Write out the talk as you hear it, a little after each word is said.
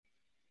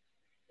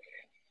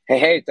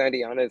Hey, it's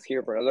Andy Yanez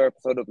here for another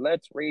episode of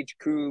Let's Rage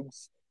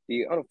Coogs,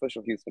 the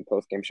unofficial Houston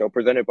postgame show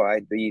presented by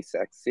the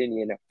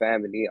Saxenian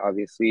family.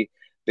 Obviously,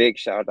 big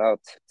shout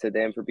out to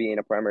them for being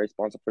a primary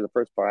sponsor for the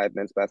first five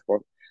men's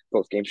basketball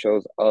postgame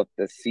shows of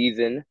the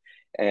season.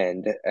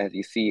 And as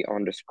you see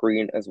on the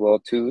screen as well,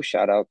 too,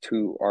 shout out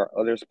to our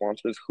other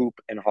sponsors, Hoop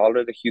and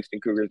Holler, the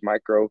Houston Cougars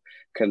Micro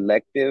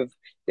Collective.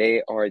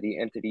 They are the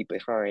entity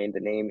behind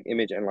the name,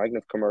 image, and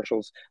likeness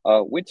commercials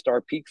with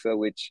Star Pizza,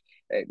 which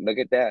hey, look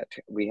at that.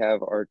 We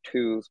have our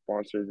two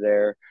sponsors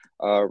there,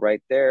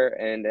 right there.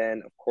 And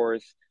then, of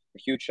course, a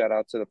huge shout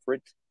out to the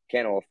Fritz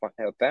Kennel,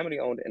 a family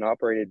owned and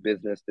operated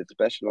business that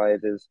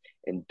specializes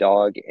in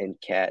dog and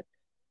cat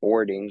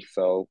boarding.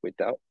 So,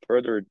 without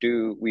further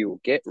ado, we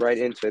will get right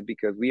into it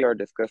because we are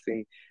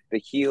discussing the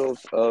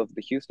heels of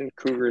the Houston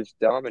Cougars'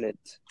 dominant.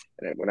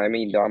 And when I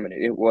mean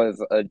dominant, it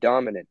was a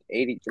dominant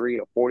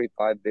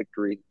 83-45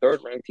 victory.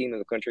 Third ranked team in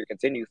the country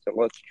continues to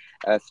look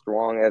as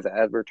strong as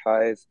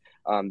advertised.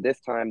 This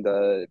time,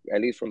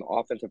 at least from the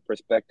offensive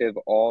perspective,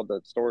 all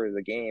the story of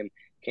the game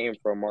came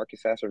from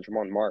Marcus Sasser and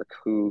Tremont Mark,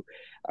 who,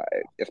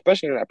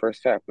 especially in that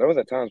first half, there was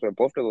at times where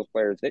both of those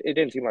players, it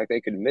didn't seem like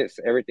they could miss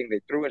everything they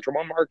threw. And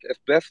Tremont Mark,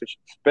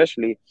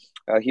 especially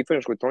he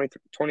finished with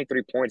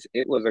 23 points.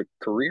 It was a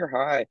career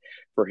high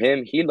for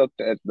him. He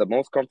looked at the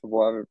most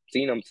comfortable I've ever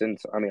seen him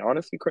since. I mean,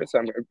 honestly, Chris,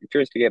 I'm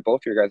curious to get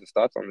both of your guys'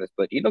 thoughts on this,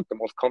 but he looked the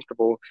most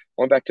comfortable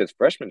going back to his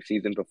freshman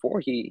season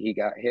before he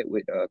got hit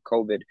with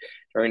COVID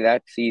during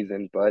that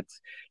season. But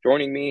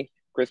joining me,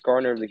 Chris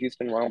Gardner of the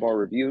Houston Roundball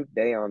Review,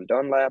 Dayon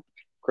Dunlap.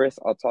 Chris,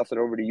 I'll toss it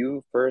over to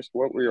you first.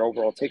 What were your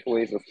overall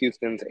takeaways of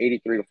Houston's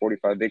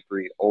 83-45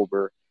 victory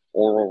over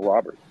Oral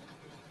Roberts?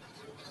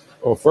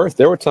 Well, first,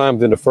 there were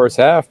times in the first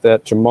half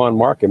that Tremont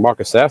Mark and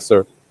Marcus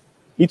Sasser,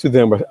 each of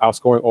them were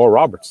outscoring Oral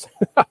Roberts.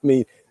 I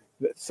mean,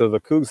 so the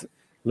Cougs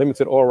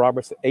limited Oral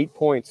Roberts to 8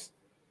 points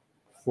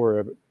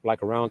for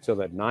like around till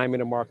that 9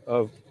 minute mark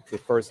of the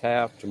first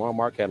half. Tremont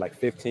Mark had like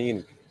 15,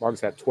 and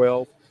Marcus had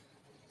 12.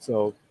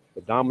 So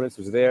the dominance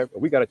was there.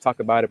 But we got to talk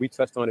about it. We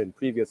touched on it in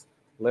previous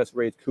Let's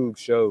Rage Cougs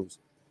shows.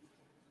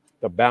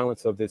 The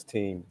balance of this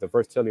team, the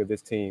versatility of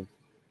this team.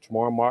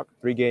 Tremont Mark,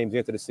 3 games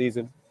into the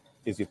season,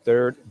 is the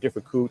third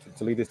different Coug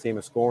to lead this team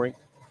in scoring.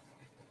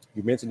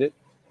 You mentioned it.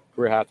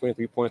 Career high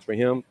 23 points for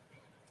him.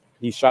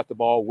 He shot the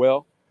ball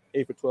well,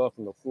 8 for 12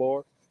 from the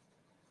floor.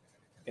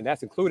 And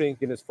that's including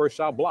getting his first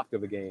shot blocked of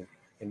the game.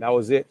 And that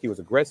was it. He was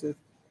aggressive,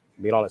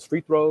 made all his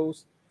free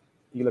throws.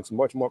 He looks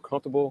much more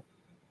comfortable.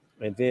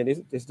 And then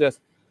it's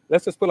just,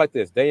 let's just put it like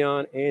this.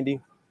 Dayon,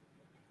 Andy,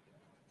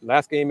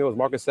 last game it was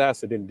Marcus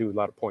Sasser didn't do a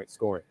lot of points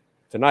scoring.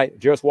 Tonight,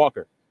 Jarris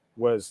Walker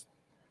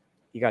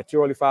he got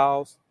 2 early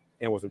fouls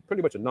and was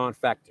pretty much a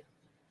non-factor.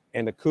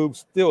 And the Cougs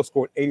still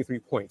scored 83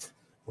 points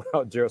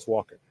without Jarris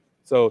Walker.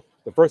 So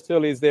the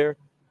versatility is there.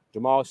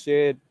 Jamal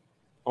Shead,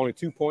 only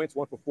 2 points,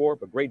 1 for 4,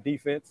 but great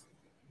defense.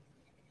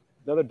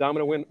 Another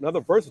dominant win, another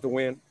versatile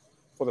win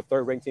for the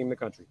third-ranked team in the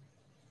country.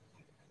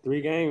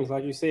 3 games,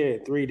 like you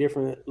said, 3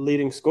 different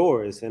leading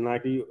scorers. And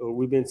like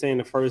we've been saying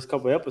the first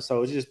couple of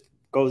episodes, it just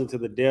goes into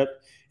the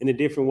depth and the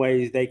different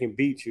ways they can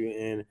beat you.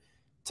 And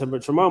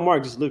Tremont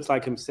Mark just looks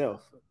like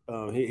himself.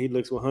 He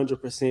looks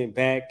 100%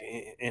 back,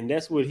 and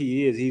that's what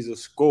he is. He's a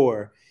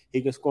scorer. He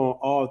can score on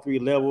all 3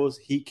 levels.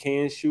 He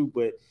can shoot,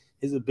 but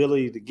his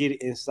ability to get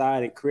it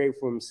inside and create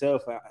for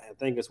himself, I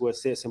think is what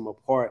sets him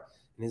apart,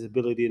 and his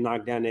ability to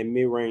knock down that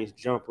mid-range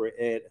jumper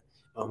at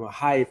a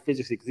high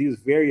efficiency, because he was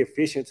very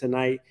efficient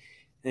tonight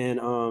and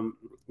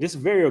just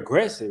very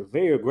aggressive,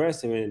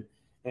 and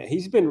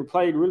he's been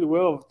played really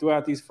well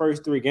throughout these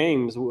first 3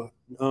 games,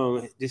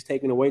 just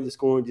taking away the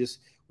scoring, just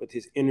with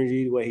his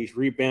energy, the way he's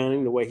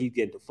rebounding, the way he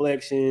get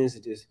deflections,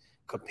 and just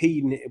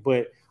competing.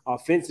 But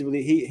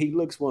offensively, he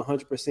looks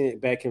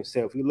 100% back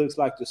himself. He looks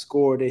like the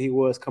scorer that he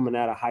was coming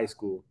out of high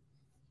school.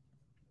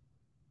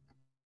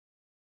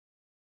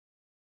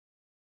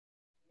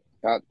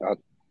 I'll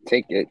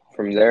take it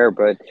from there,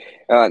 but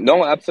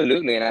no,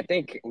 absolutely. And I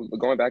think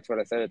going back to what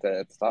I said at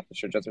the top of the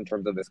show, just in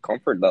terms of his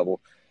comfort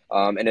level,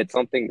 and it's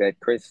something that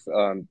Chris,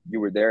 you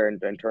were there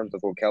in terms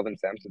of what Kelvin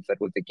Sampson said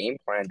was the game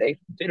plan. They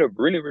did a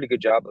really, really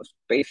good job of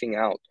spacing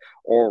out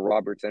Oral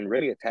Roberts and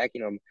really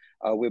attacking him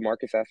with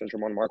Marcus Sasser and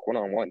Tremont Mark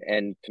one-on-one.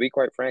 And to be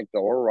quite frank, the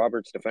Oral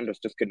Roberts defenders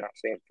just could not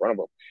stay in front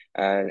of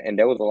him. And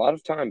there was a lot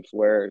of times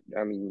where,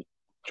 I mean,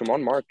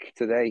 Tremont Mark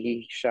today,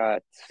 he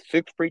shot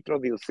 6 free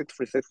throws. He was 6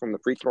 for 6 from the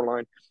free throw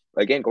line.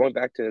 Again, going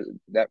back to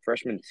that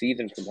freshman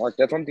season for Mark,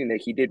 that's something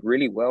that he did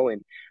really well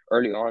in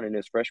early on in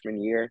his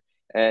freshman year.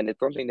 And it's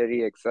something that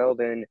he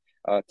excelled in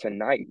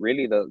tonight.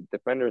 Really, the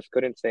defenders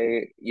couldn't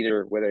say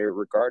either whether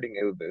regarding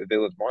if it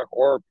was Mark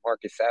or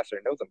Marcus Sasser.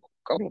 And there was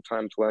a couple of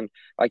times when,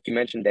 like you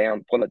mentioned,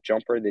 down pull-up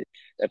jumper,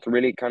 that's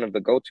really kind of the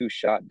go-to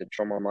shot that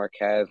Tremont Mark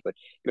has. But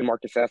even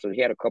Marcus Sasser,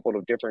 he had a couple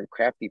of different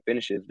crafty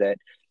finishes that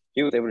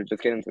he was able to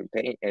just get into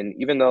the paint. And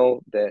even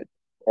though that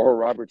Oral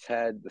Roberts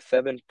had the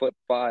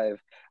 7'5"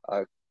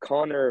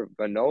 Connor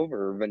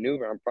Vanuver,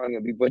 I'm probably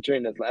gonna be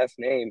butchering his last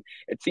name.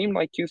 It seemed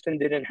like Houston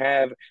didn't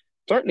have.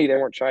 Certainly, they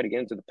weren't trying to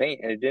get into the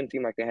paint, and it didn't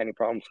seem like they had any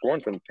problem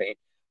scoring from the paint.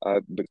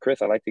 But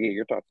Chris, I'd like to get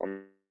your thoughts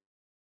on.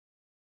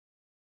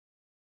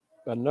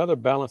 another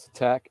balanced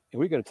attack, and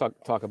we're going to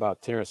talk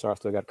about Terrence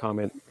Arthur. Got a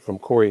comment from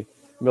Corey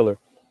Miller,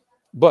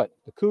 but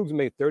the Cougs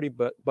made 30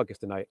 buckets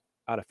tonight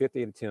out of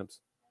 58 attempts,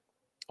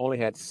 only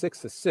had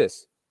 6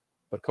 assists.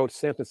 But Coach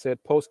Sampson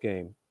said post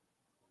game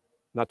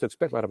not to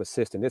expect a lot of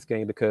assists in this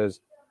game because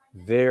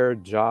their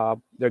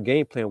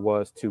game plan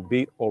was to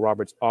beat Oral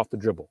Roberts off the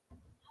dribble.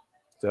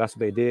 So that's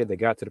what they did. They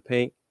got to the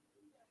paint.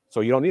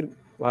 So you don't need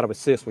a lot of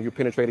assists when you're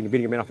penetrating and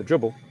beating your man off the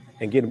dribble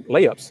and getting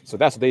layups. So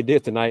that's what they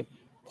did tonight.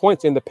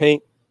 Points in the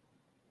paint,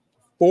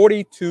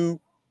 42-8.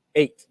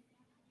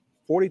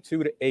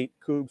 42-8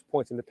 Cougs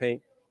points in the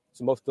paint.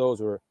 So most of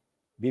those were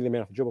beating the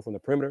man off the dribble from the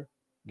perimeter,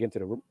 getting to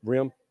the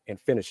rim, and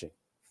finishing.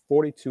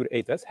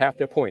 42-8. That's half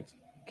their points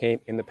came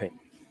in the paint.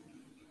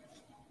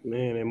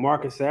 Man, and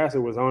Marcus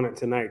Sasser was on it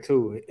tonight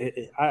too.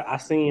 I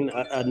seen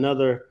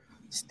another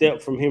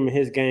step from him in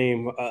his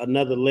game,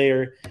 another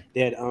layer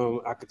that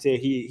I could tell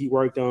he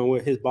worked on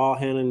with his ball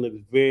handling.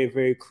 Looks very,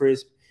 very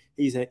crisp.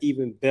 He's an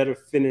even better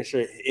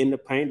finisher in the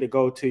paint, to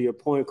go to your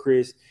point,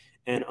 Chris.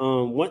 And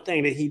one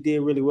thing that he did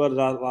really well that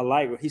I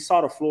like, he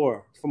saw the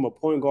floor from a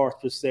point guard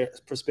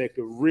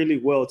perspective really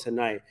well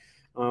tonight.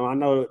 I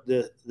know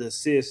the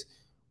assist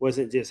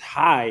wasn't just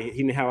high. He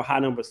didn't have a high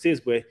number of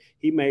assists, but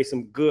he made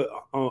some good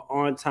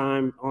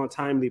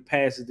timely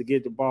passes to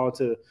get the ball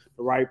to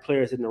the right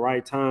players in the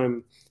right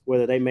time,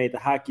 whether they made the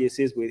hockey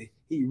assist. But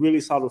he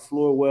really saw the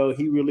floor well.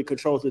 He really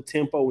controls the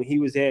tempo when he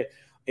was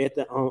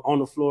on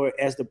the floor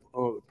as the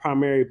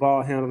primary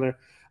ball handler.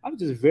 I was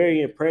just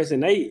very impressed,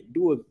 and they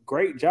do a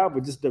great job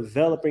of just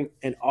developing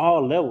at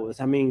all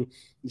levels. I mean,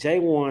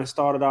 J1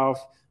 started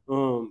off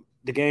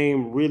the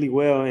game really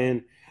well,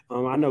 and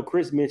I know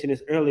Chris mentioned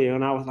this earlier,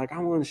 and I was like, I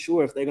wasn't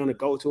sure if they're going to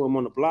go to him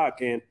on the block,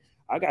 and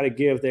I got to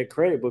give that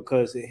credit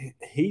because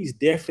he's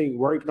definitely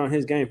working on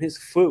his game. His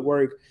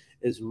footwork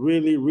is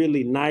really,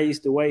 really nice.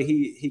 The way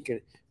he can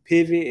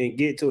pivot and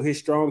get to his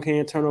strong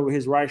hand, turn over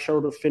his right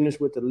shoulder, finish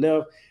with the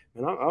left.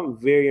 And I'm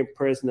very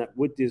impressed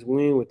with this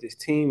win, with this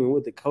team, and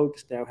with the coach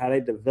staff, how they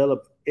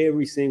develop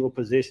every single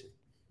position.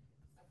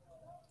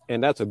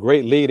 And that's a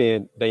great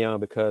lead-in, Dayon,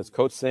 because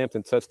Coach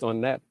Sampson touched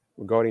on that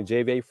regarding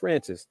J.V.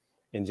 Francis.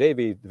 And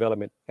J.V.'s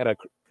development had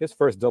his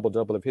first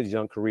double-double of his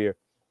young career,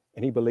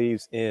 and he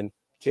believes in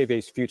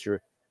J.V.'s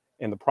future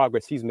and the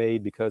progress he's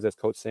made because, as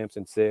Coach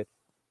Sampson said,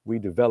 we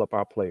develop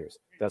our players.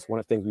 That's one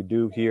of the things we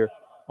do here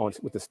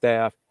with the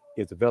staff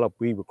is develop.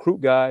 We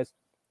recruit guys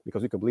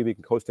because we can believe we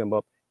can coach them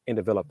up and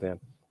develop them.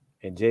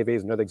 And J.V.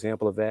 is another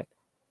example of that.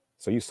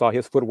 So you saw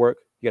his footwork.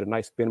 He had a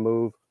nice spin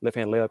move,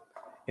 left-hand layup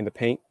in the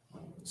paint.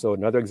 So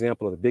another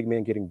example of the big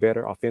man getting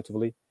better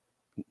offensively.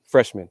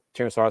 Freshman,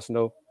 Terrence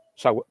Arsenault,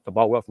 shot the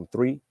ball well from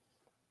 3.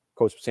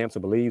 Coach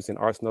Sampson believes in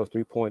Arsenault's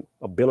three-point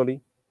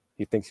ability.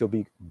 He thinks he'll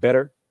be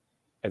better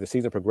as the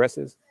season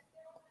progresses.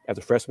 As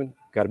a freshman,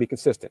 got to be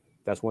consistent.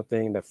 That's one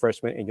thing that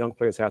freshmen and young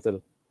players have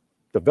to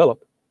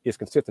develop is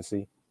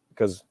consistency,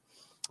 because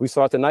we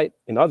saw it tonight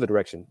in the other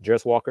direction.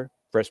 Jarris Walker,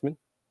 freshman,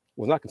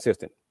 was not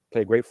consistent.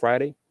 Played great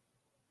Friday,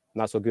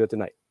 not so good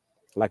tonight.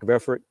 Lack of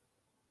effort,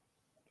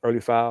 early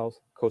fouls.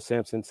 Coach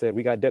Sampson said,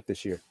 we got depth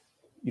this year.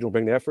 You don't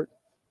bring the effort,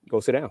 go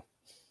sit down.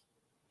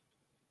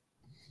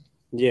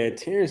 Yeah,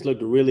 Terrence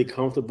looked really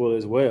comfortable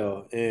as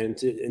well. And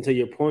to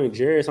your point,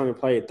 Jarris only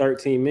played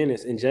 13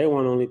 minutes and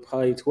J1 only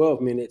played 12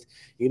 minutes.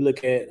 You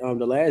look at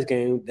the last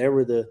game, they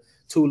were the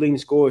two leading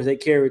scorers. They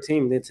carried the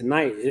team. And then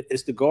tonight,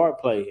 it's the guard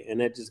play, and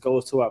that just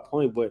goes to our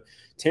point. But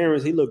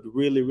Terrence, he looked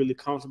really, really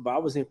comfortable. I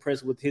was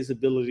impressed with his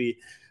ability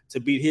to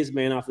beat his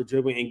man off the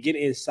dribble and get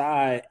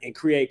inside and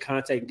create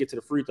contact and get to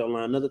the free throw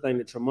line. Another thing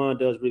that Tremont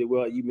does really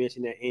well. You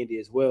mentioned that, Andy,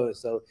 as well. And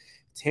so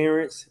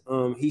Terrence,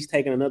 he's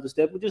taking another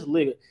step. We just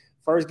look at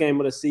first game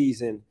of the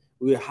season,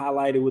 we were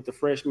highlighted with the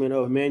freshman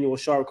of Emmanuel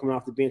Sharp coming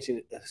off the bench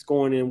and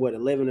scoring in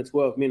 11 to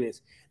 12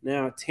 minutes.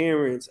 Now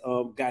Terrence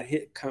got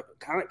hit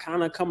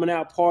kind of coming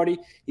out party.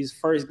 His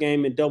first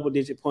game in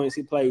double-digit points.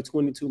 He played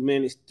 22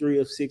 minutes, 3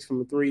 of 6 from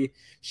the 3,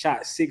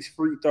 shot 6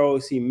 free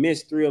throws. He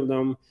missed 3 of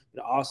them,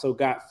 but also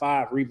got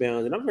 5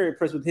 rebounds. And I'm very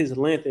impressed with his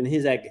length and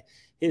his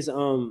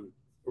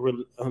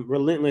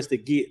relentless to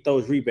get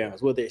those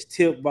rebounds, whether it's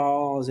tip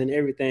balls and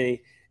everything.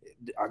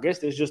 I guess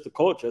that's just the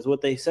culture. That's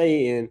what they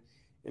say. And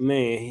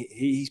man,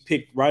 he's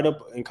picked right up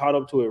and caught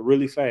up to it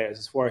really fast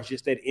as far as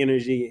just that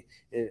energy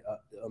and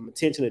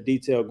attention to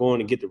detail, going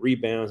to get the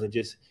rebounds and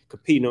just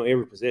competing on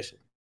every possession.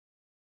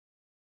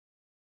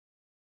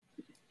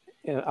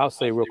 And I'll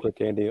say real quick,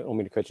 Andy, I don't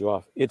mean to cut you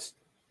off.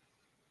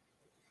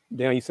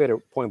 Dan, you said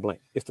it point blank.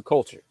 It's the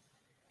culture.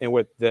 And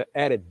with the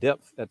added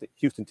depth that the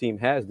Houston team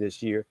has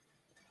this year,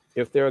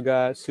 if there are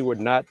guys who are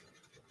not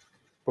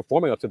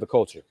performing up to the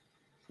culture,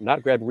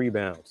 not grabbing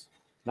rebounds,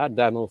 not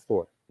diving on the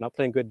floor, not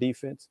playing good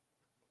defense,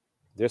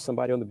 there's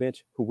somebody on the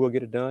bench who will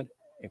get it done,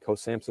 and Coach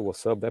Sampson will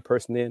sub that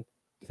person in,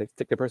 take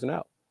that person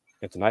out.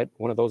 And tonight,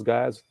 one of those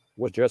guys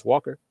was Jarris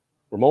Walker,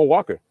 Ramon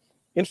Walker.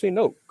 Interesting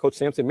note, Coach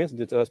Sampson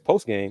mentioned it to us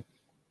post-game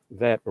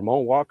that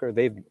Ramon Walker,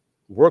 they've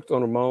worked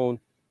on Ramon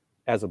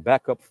as a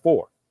backup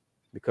 4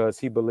 because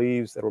he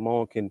believes that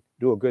Ramon can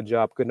do a good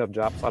enough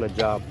job, solid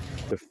job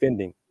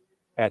defending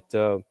at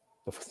some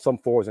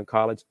 4s in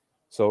college.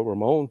 So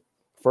Ramon,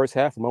 first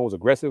half, Ramon was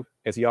aggressive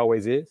as he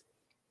always is.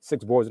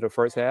 6 boards in the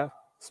first half.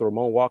 So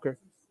Ramon Walker,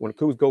 when the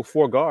Cougs go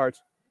 4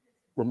 guards,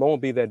 Ramon will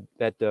be that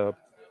guy at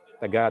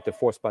the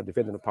 4th spot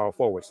defending the power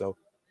forward. So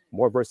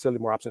more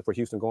versatility, more options for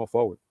Houston going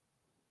forward.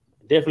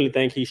 Definitely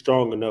think he's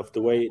strong enough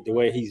the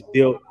way he's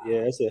built.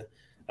 Yeah,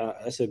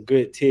 that's a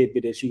good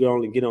tidbit that you can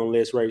only get on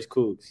Let's Race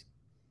Coogs.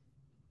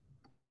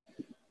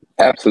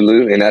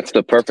 Absolutely, and that's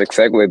the perfect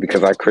segue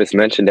because, like Chris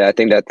mentioned, I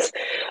think that's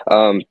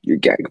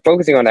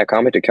focusing on that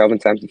comment that Kelvin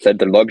Sampson said,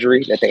 the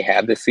luxury that they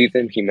have this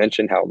season. He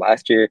mentioned how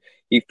last year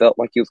he felt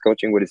like he was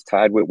coaching with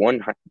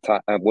one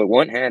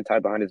hand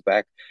tied behind his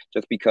back,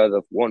 just because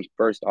of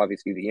first,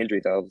 obviously the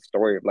injuries. That was the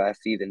story of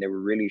last season. They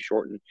were really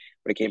shortened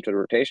when it came to the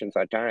rotations.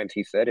 At times,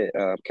 he said it.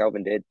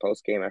 Kelvin did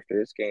post game after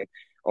this game.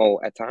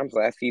 At times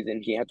last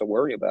season he had to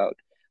worry about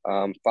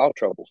foul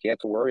trouble. He had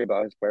to worry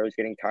about his players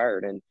getting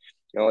tired and.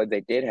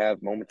 They did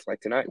have moments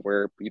like tonight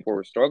where people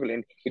were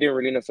struggling. He didn't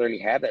really necessarily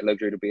have that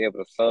luxury to be able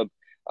to sub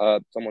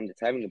someone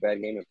that's having a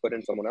bad game and put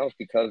in someone else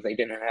because they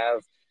didn't have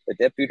the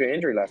depth due to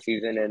injury last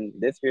season. And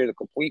this year, the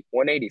complete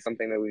 180,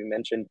 something that we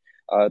mentioned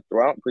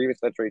throughout previous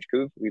Let's Rage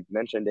Cougs. We've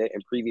mentioned it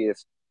in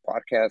previous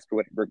podcasts,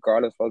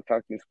 regardless of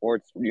talking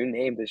sports, you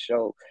name the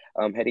show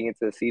heading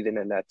into the season.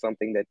 And that's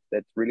something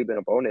that's really been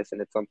a bonus. And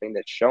it's something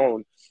that's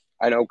shown.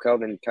 I know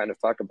Kelvin kind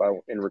of talked about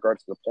in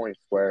regards to the points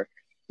where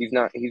he's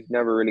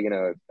never really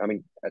gonna. I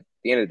mean, at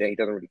the end of the day, he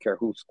doesn't really care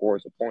who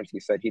scores the points. He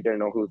said he didn't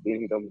know who was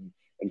leading them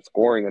in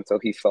scoring until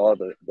he saw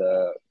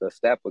the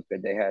stat book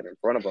that they had in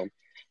front of him.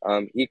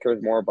 He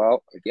cares more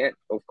about, again,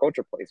 those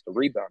culture plays, the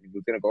rebound. He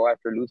was gonna go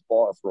after loose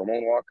balls.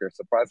 Ramon Walker,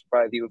 surprise,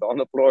 he was on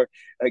the floor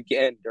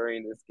again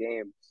during this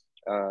game.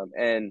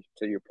 And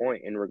to your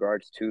point, in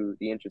regards to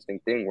the interesting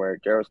thing where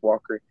Jarvis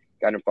Walker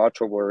got in foul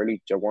trouble early,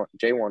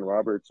 Jawan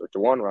Roberts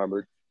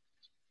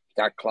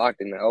got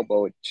clocked in the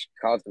elbow, which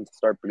caused him to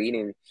start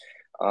bleeding.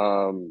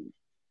 The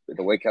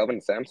way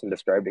Kelvin Sampson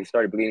described it, he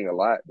started bleeding a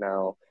lot.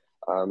 Now,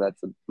 that's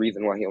the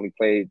reason why he only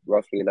played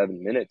roughly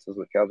 11 minutes, is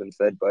what Kelvin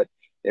said. But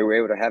they were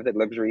able to have that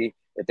luxury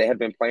that they had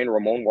been playing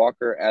Ramon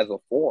Walker as a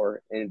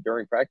 4 and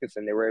during practice,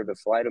 and they were able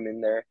to slide him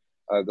in there,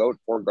 go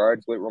 4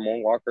 guards with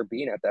Ramon Walker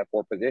being at that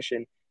 4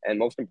 position. And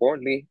most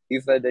importantly, he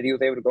said that he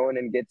was able to go in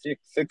and get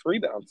six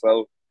rebounds.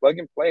 So plug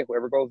and play,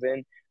 whoever goes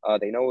in,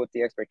 they know what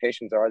the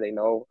expectations are. They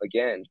know,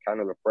 again, kind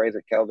of the phrase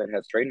that Kelvin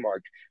has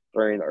trademarked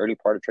during the early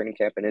part of training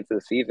camp and into the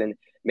season,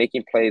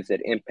 making plays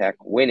that impact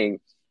winning.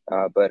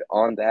 But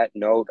on that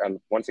note, I'd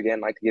once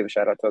again like to give a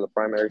shout out to the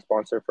primary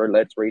sponsor for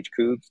Let's Rage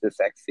Coogs, the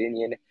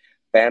Saxenian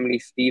family.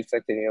 Steve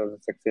Saxenian of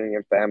the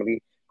Saxenian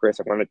family. Chris,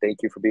 I want to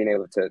thank you for being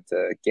able to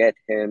get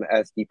him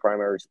as the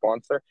primary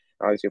sponsor.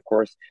 Obviously, of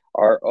course,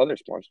 our other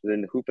sponsors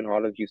in the Hoop and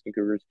Hollow Houston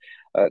Cougars,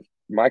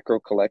 Micro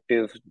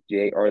Collective.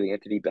 They are the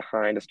entity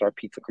behind the Star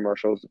Pizza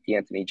commercials, the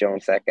Anthony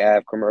Jones Sac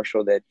Ave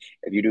commercial that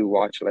if you do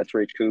watch Let's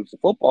Rage Cougs, the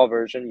football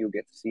version, you'll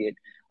get to see it.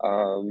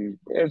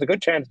 There's a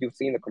good chance you've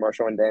seen the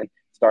commercial. And then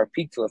Star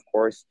Pizza, of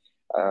course,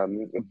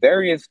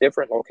 various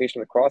different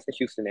locations across the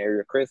Houston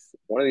area. Chris,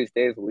 one of these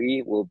days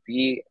we will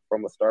be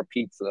from a Star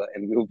Pizza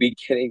and we will be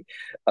getting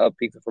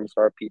pizza from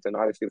Star Pizza. And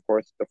obviously, of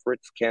course, the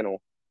Fritz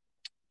Kennel.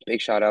 Big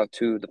shout out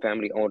to the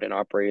family-owned and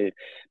operated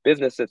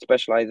business that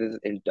specializes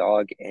in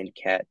dog and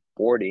cat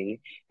boarding.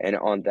 And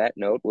on that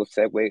note, we'll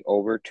segue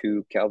over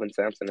to Kelvin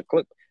Sampson, a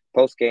clip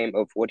post-game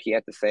of what he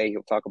had to say.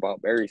 He'll talk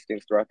about various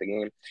things throughout the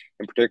game,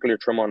 in particular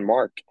Tremont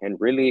Mark, and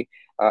really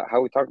how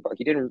we talked about.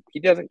 He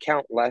doesn't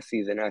count last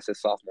season as his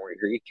sophomore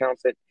year. He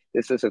counts it.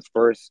 This is his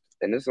first,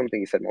 and this is something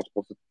he said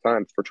multiple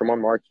times. For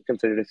Tremont Mark, he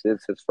considered this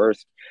his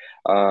first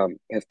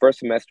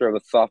semester of a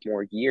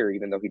sophomore year,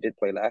 even though he did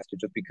play last year,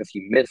 just because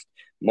he missed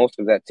most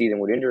of that season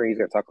with injuries. He's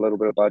going to talk a little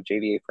bit about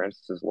JVA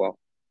Francis as well.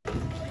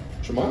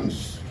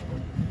 Tremont's,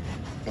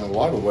 in a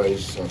lot of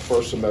ways, a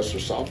first semester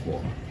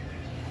sophomore.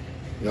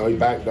 He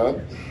backed up,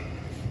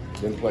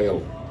 didn't play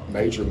a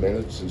major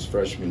minutes his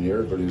freshman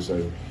year, but he's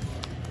an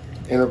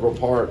integral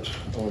part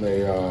on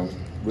a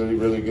really,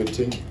 really good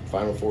team,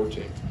 Final Four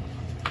team.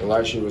 And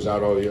last year was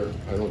out all year.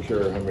 I don't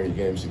care how many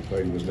games he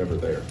played, he was never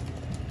there.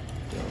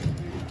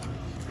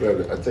 We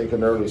had, I think,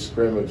 an early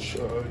scrimmage.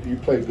 You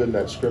played good in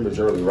that scrimmage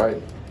early,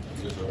 right?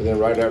 And then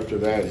right after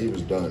that, he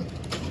was done.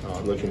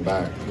 Looking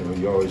back,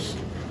 you always,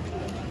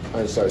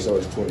 hindsight's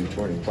always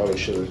 20/20. Probably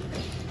should have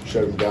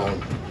shut him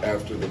down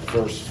after the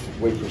first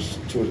week or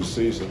two of the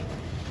season.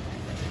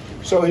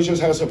 So he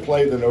just hasn't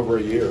played in over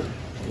a year.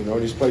 And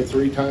he's played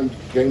 3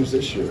 games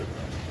this year.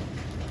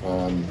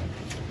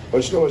 But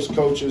as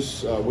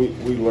coaches,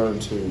 we learn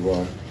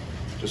to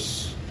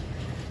just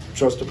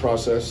trust the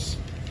process.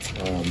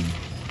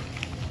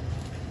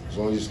 As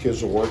long as these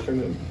kids are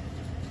working and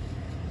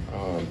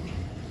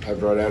have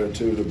the right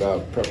attitude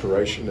about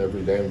preparation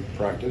every day in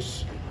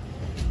practice,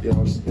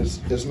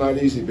 it's not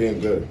easy being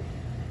good.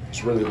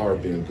 It's really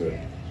hard being good.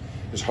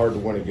 It's hard to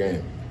win a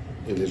game.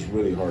 It is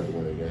really hard to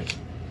win a game.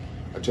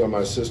 I tell my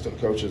assistant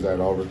coaches that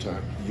all the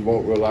time. You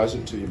won't realize it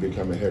until you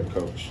become a head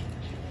coach.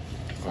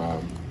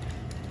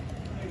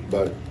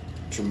 But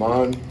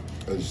Tremont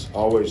has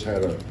always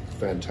had a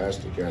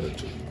fantastic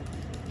attitude.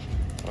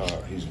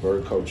 He's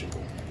very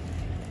coachable.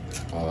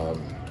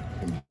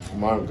 When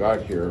Vermont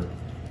got here,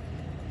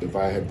 if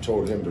I had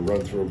told him to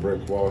run through a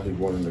brick wall, he'd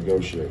want to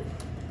negotiate.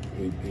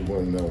 He'd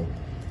want to know,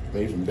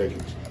 maybe they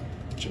could,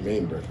 what you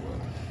mean brick wall?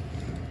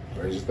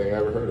 Craziest thing I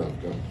ever heard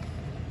of, though.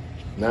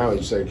 Now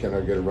he'd say, can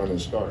I get a running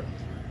start?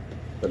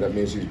 But that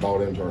means he's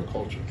bought into our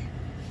culture.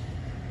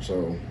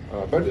 So,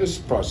 but it's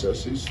a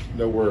process. He's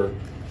nowhere,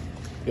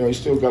 he's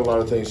still got a lot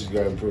of things he's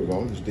got to improve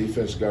on. His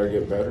defense has got to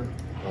get better.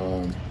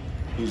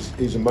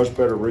 He's a much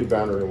better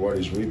rebounder than what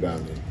he's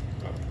rebounding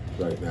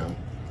right now.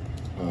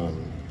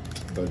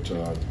 But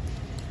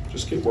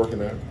just keep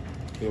working at it.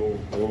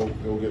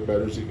 He'll get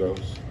better as he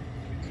goes.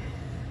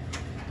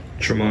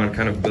 Tremont,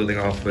 kind of building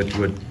off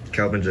what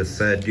Kelvin just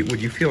said,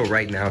 would you feel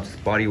right now,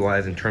 just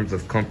body-wise, in terms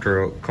of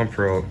comfort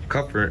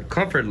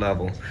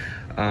level,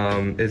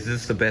 is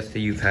this the best that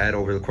you've had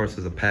over the course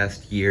of the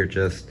past year,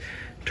 just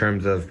in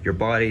terms of your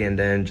body and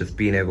then just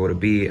being able to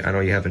be? I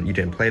know you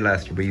didn't play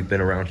last year, but you've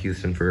been around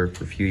Houston for a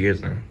few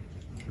years now.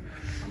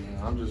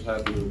 I'm just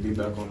happy to be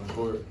back on the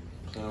court,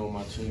 playing with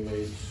my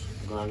teammates,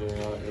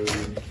 grinding out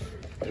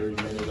every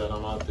minute that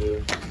I'm out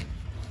there.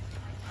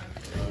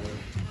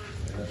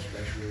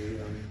 That's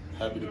really, I'm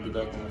happy to be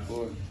back on the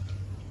floor.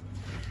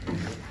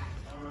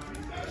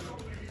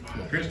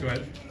 Chris, go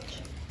ahead.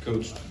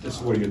 Coach,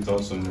 what are your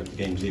thoughts on the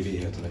game JV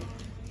had today?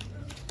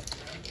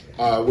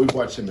 We've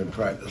watched him in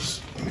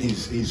practice.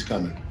 He's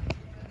coming.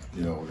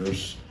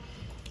 There's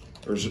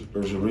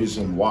a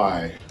reason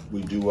why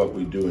we do what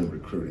we do in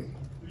recruiting.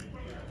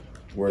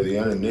 Where the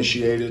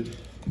uninitiated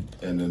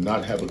and the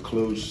not have a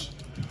clues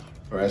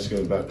are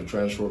asking about the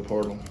transfer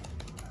portal,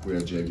 we're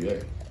at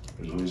JVA.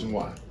 There's a reason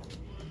why.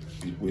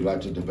 We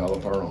like to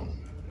develop our own.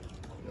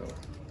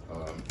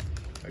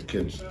 Our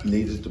kids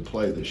needed to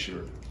play this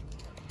year.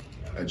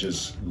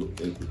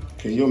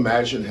 Can you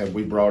imagine had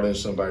we brought in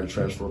somebody to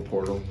transfer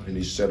portal and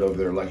he sat over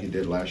there like he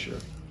did last year?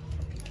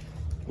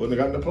 Wouldn't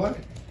have gotten to play.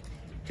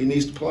 He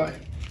needs to play.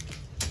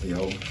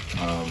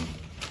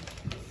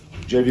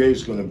 JVA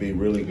is going to be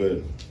really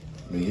good.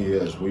 I mean, he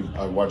is.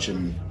 I watched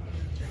him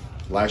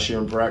last year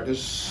in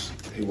practice.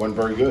 He wasn't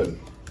very good,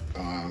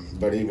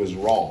 but he was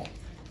raw.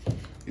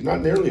 He's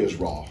not nearly as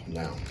raw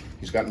now.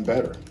 He's gotten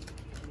better.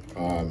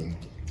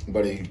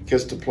 But he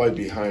gets to play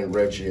behind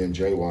Reggie and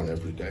Jaywan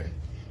every day.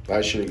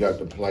 Last year he got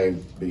to play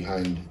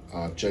behind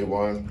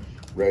Jaywan,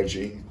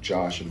 Reggie,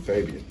 Josh, and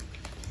Fabian.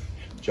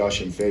 Josh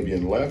and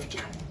Fabian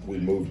left. We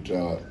moved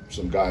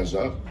some guys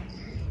up.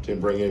 Didn't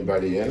bring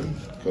anybody in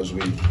because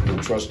we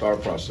trust our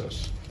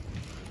process.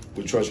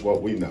 We trust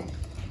what we know.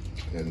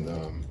 And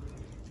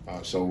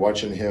so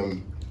watching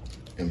him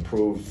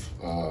improve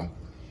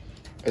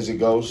as he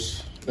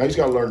goes, now he's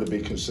got to learn to be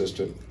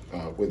consistent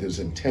with his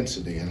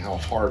intensity and how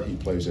hard he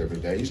plays every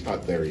day. He's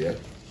not there yet.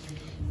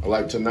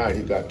 Like tonight,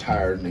 he got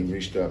tired and he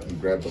reached up and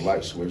grabbed the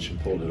light switch and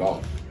pulled it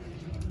off.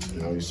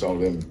 You saw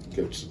them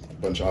get a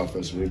bunch of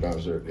offensive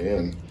rebounds there at the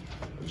end.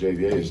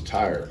 JVA is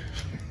tired.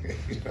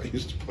 He's not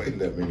used to playing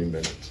that many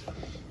minutes.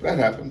 That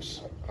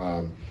happens.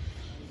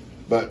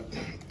 But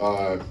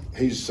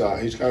he's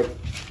got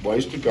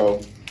ways to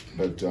go,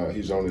 but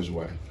he's on his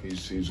way.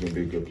 He's going to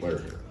be a good player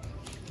here.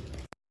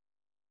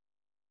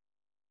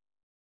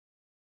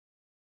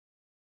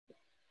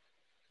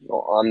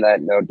 On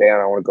that note, Dan,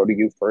 I want to go to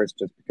you first,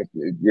 just because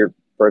your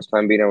first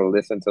time being able to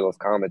listen to those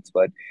comments.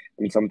 But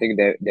I mean, something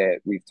that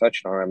we've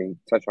touched on. I mean,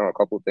 touched on a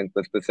couple of things,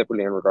 but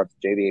specifically in regards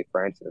to JVA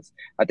Francis,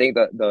 I think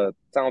the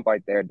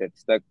soundbite there that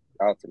stuck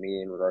out to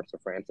me in regards to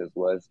Francis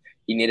was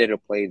he needed to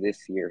play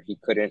this year. He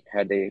couldn't,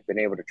 had they been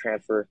able to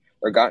transfer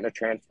or gotten a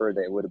transfer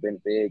that would have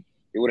been big,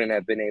 he wouldn't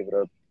have been able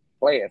to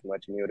play as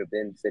much, and he would have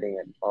been sitting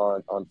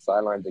on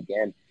sidelines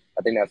again.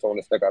 I think that's the one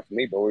that stuck out to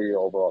me. But what are your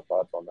overall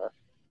thoughts on that?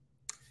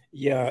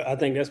 Yeah, I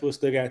think that's what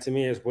stuck out to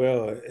me as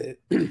well.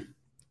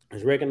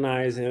 Is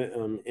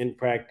recognizing in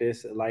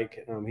practice,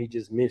 like he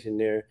just mentioned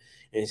there,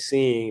 and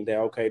seeing that,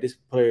 okay, this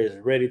player is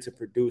ready to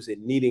produce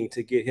and needing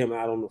to get him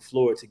out on the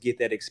floor to get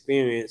that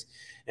experience.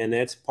 And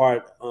that's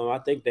part, I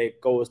think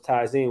that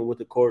ties in with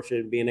the culture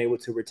and being able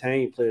to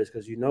retain players,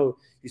 because,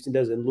 Houston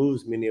doesn't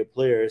lose many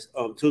players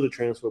to the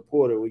transfer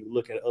portal when you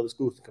look at other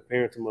schools and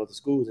compare them to other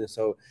schools. And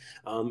so,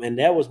 and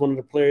that was one of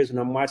the players when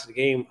I'm watching the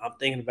game, I'm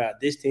thinking about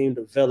this team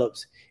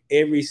develops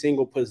every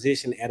single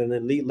position at an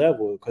elite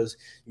level, because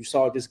you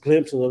saw just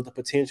glimpses of the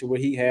potential where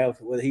he has,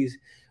 whether he's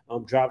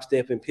drop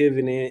stepping,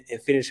 pivoting,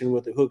 and finishing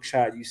with a hook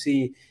shot. You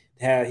see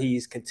how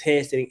he's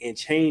contesting and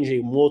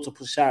changing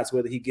multiple shots,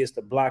 whether he gets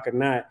the block or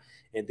not,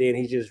 and then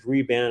he's just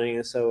rebounding.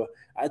 And so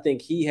I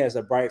think he has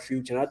a bright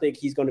future, and I think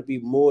he's going to be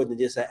more than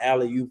just an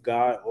alley-oop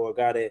guy or a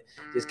guy that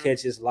just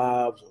catches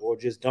lobs or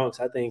just dunks.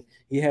 I think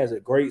he has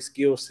a great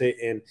skill set,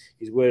 and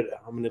he's with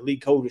an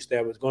elite coaching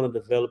staff is going to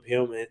develop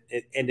him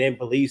and then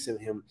believes in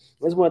him.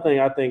 That's one thing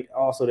I think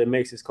also that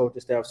makes his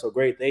coaching staff so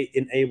great. They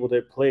enable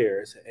their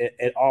players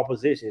at all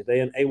positions.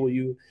 They enable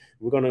you.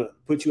 We're going to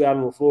put you out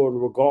on the floor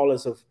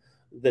regardless of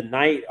the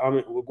night,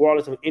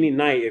 regardless of any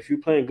night. If you're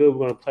playing good,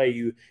 we're going to play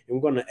you, and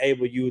we're going to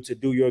enable you to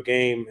do your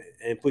game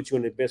and put you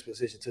in the best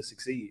position to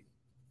succeed.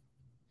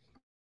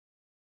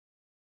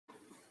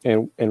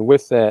 And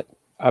with that,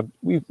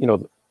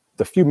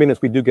 the few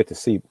minutes we do get to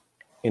see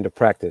into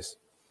practice,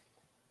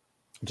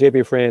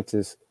 JB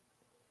Francis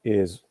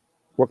is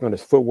working on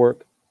his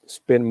footwork,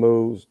 spin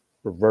moves,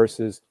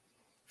 reverses,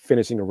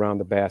 finishing around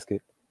the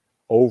basket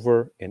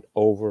over and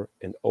over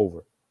and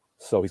over.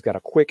 So he's got a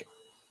quick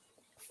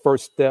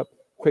first step,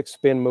 quick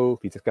spin move.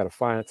 He just got to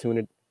fine tune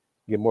it,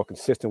 get more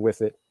consistent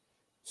with it.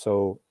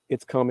 So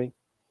it's coming.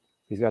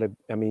 He's got to,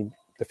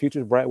 the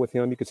future's bright with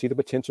him. You can see the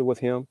potential with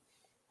him.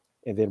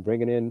 And then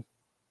bringing in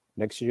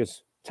next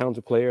year's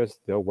talented players,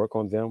 they'll work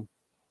on them,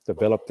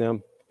 develop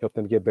them, help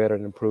them get better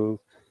and improve,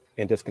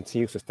 and just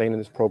continue sustaining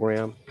this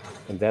program.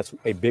 And that's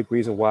a big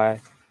reason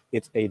why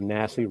it's a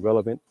nationally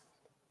relevant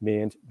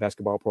men's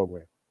basketball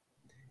program.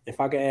 If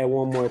I could add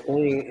one more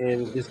thing,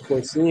 and just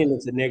foreseeing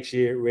into next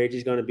year,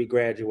 Reggie's going to be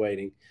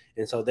graduating.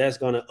 And so that's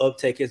going to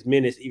uptake his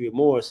minutes even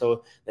more.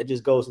 So that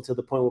just goes into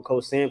the point with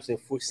Coach Sampson,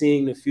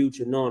 foreseeing the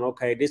future, knowing,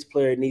 okay, this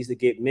player needs to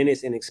get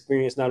minutes and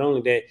experience. Not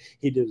only that,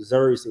 he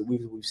deserves it.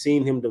 We've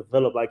seen him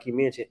develop, like you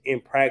mentioned,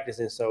 in practice.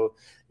 And so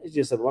it's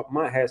just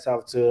my hats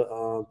off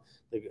to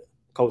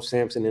Coach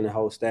Sampson and the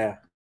whole staff.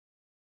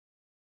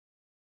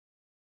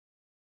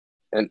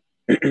 And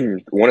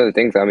one of the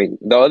things,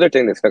 the other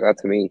thing that stuck out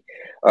to me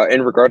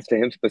in regards to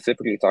him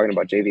specifically talking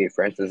about JVA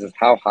Francis is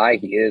how high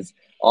he is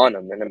on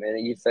him.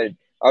 And you said,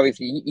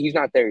 obviously, he's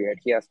not there yet.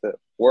 He has to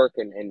work,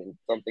 and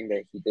something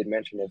that he did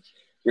mention is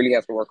really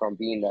has to work on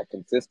being that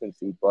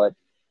consistency. But,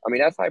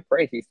 that's high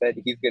praise. He said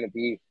he's going to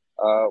be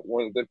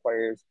one of the good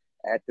players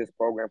at this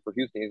program for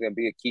Houston. He's going to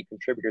be a key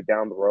contributor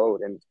down the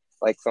road. And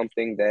like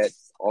something that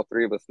all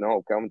three of us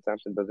know, Calvin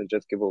Sampson doesn't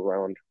just give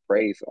around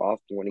praise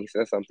often. When he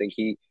says something,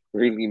 he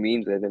really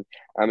means it. And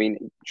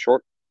in a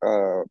short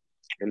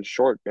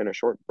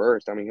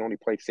burst, he only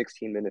played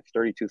 16 minutes,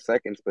 32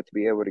 seconds, but to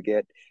be able to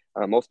get,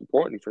 most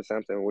importantly for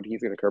Sampson, what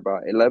he's going to care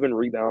about, 11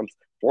 rebounds,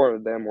 4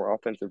 of them were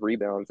offensive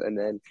rebounds, and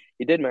then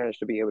he did manage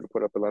to be able to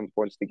put up 11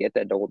 points to get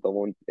that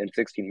double-double in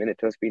 16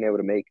 minutes, just being able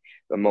to make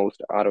the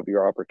most out of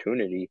your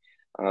opportunity.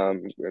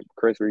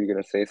 Chris, were you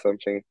going to say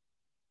something?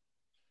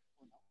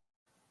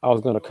 I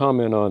was going to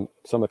comment on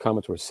some of the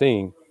comments we're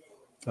seeing,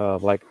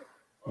 like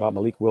about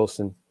Malik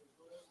Wilson.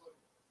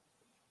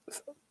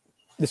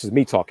 This is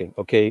me talking,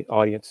 okay,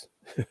 audience,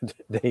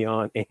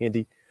 Dayon,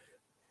 Andy.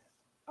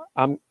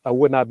 I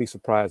would not be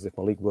surprised if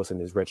Malik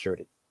Wilson is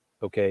redshirted,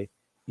 okay?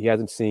 He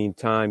hasn't seen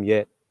time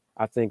yet.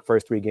 I think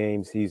first 3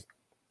 games he's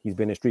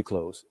been in street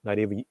clothes, not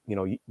even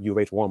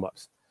UH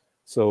warm-ups.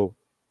 So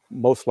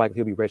most likely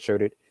he'll be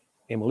redshirted.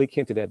 And Malik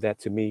hinted at that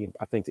to me,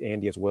 I think to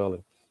Andy as well,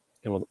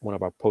 in one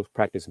of our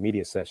post-practice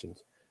media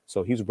sessions.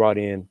 So he was brought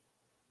in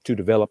to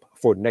develop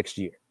for next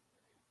year.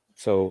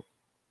 So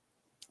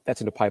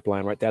that's in the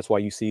pipeline, right? That's why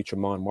you see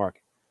Tremont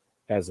Mark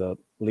as a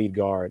lead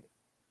guard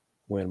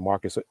when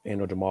Marcus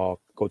and or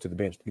Jamal go to the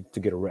bench to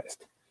get a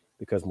rest,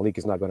 because Malik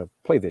is not going to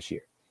play this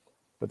year.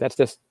 But that's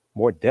just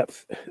more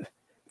depth.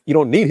 You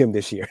don't need him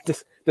this year.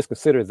 Just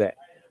consider that.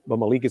 But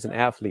Malik is an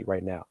athlete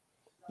right now.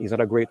 He's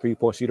not a great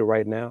 3-point shooter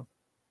right now.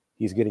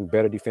 He's getting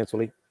better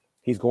defensively.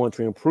 He's going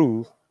to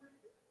improve.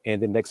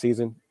 And then next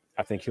season,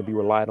 I think he'll be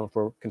relied on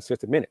for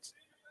consistent minutes.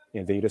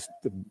 And then you just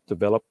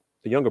develop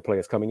the younger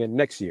players coming in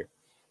next year.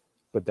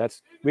 But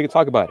we can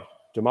talk about it.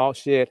 Jamal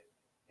Shead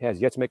has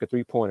yet to make a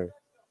 3-pointer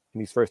in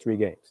these first 3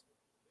 games.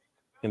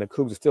 And the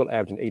Cougs are still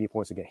averaging 80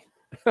 points a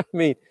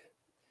game.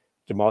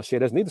 Jamal Shead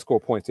doesn't need to score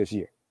points this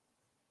year.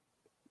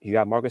 He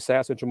got Marcus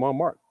Sasser and Jamal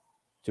Mark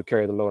to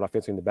carry the load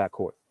offensively in the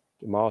backcourt.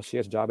 Jamal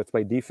Shead's job is to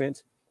play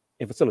defense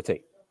and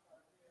facilitate.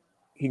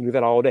 He can do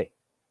that all day.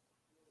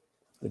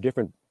 The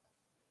different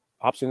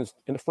options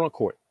in the front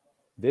court.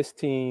 This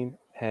team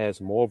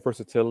has more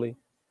versatility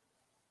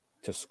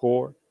to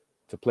score,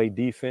 to play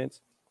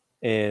defense.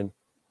 And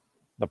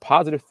the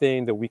positive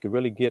thing that we could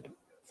really get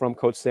from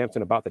Coach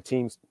Sampson about the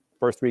team's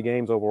first 3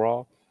 games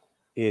overall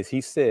is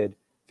he said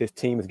this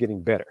team is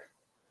getting better.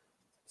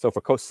 So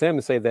for Coach Sampson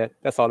to say that,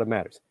 that's all that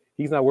matters.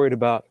 He's not worried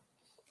about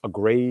a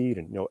grade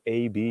and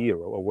A, B,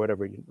 or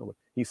whatever.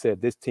 He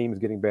said this team is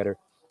getting better.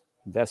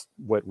 That's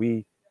what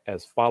we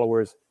as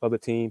followers of the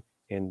team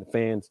and the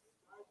fans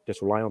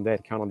just rely on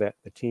that, count on that.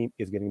 The team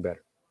is getting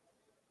better.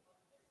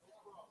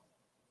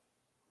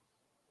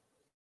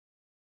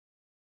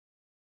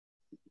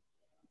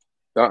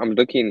 I'm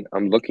looking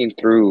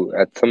through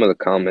at some of the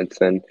comments,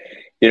 and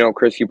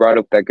Chris, you brought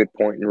up that good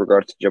point in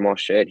regards to Jamal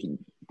Shead.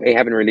 They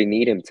haven't really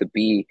need him to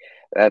be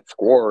that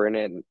scorer, and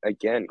then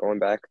again going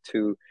back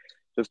to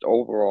just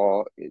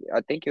overall,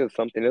 I think it was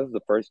something. This was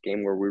the first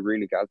game where we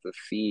really got to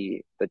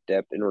see the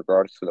depth in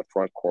regards to the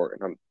front court.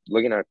 And I'm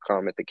looking at a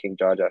comment that King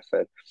Jaja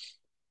said.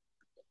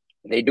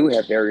 They do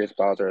have Darius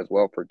Bowser as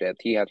well for depth.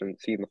 He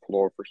hasn't seen the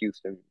floor for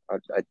Houston.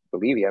 I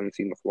believe he hasn't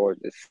seen the floor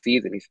this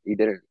season. He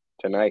didn't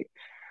tonight.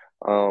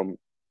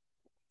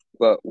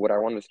 But what I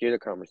want to steer the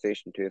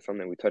conversation to is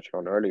something we touched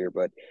on earlier,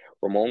 but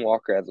Ramon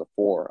Walker as a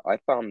four, I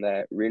found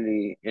that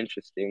really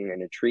interesting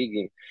and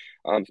intriguing.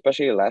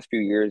 Especially the last few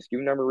years,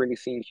 you've never really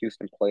seen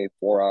Houston play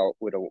four out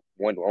with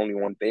only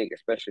one big.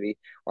 Especially,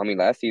 I mean,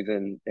 last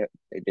season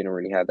they didn't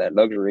really have that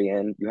luxury,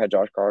 and you had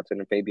Josh Carlton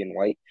and Fabian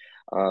White.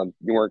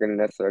 You weren't going to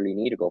necessarily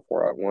need to go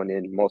four out one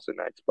in most of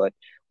the nights. But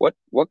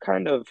what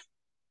kind of,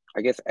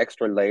 I guess,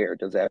 extra layer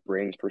does that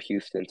bring for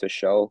Houston to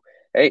show,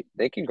 hey,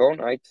 they can go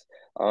nights,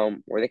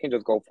 where they can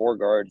just go four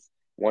guards,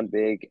 one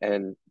big,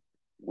 and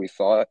we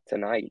saw it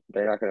tonight.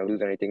 They're not going to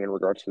lose anything in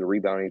regards to the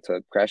rebounding,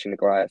 to crashing the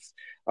glass,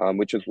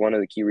 which was one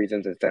of the key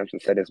reasons, as Sampson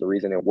said, is the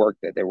reason it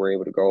worked, that they were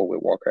able to go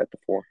with Walker at the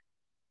four.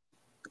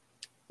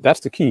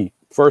 That's the key.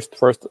 First,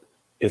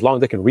 as long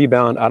as they can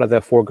rebound out of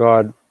that four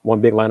guard,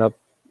 one big lineup,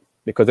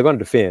 because they're going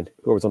to defend.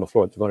 Whoever's on the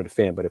floor is going to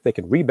defend. But if they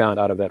can rebound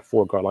out of that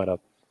four guard lineup,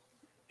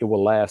 it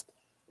will last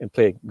and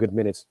play good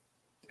minutes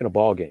in a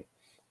ball game.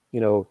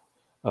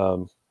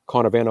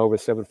 Connor Vanover,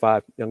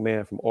 7'5", young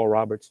man from Oral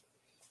Roberts.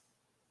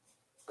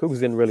 Coogs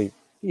didn't really,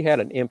 he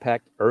had an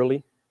impact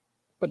early,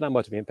 but not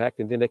much of an impact.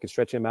 And then they can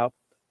stretch him out.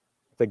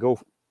 If they go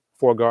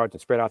four guards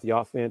and spread out the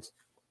offense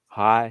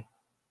high,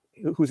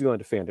 who's he going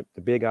to defend?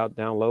 The big out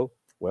down low?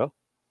 Well,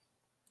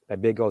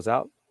 that big goes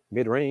out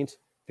mid-range.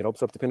 It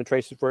opens up the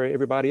penetration for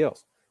everybody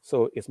else.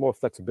 So it's more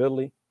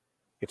flexibility.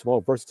 It's more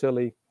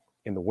versatility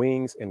in the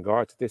wings and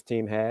guards that this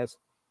team has.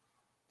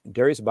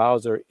 Darius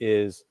Bowser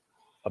is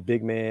a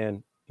big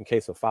man in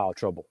case of foul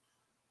trouble.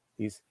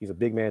 He's a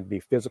big man to be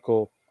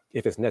physical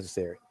if it's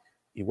necessary.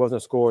 He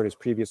wasn't scoring his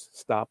previous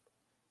stop.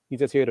 He's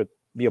just here to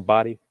be a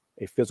body,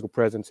 a physical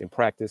presence in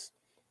practice,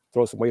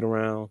 throw some weight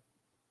around.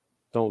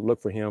 Don't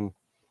look for him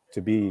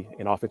to be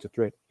an offensive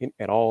threat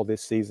at all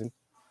this season.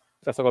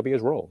 That's not going to be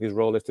his role. His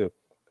role is to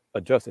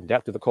adjust,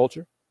 adapt to the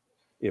culture.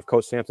 If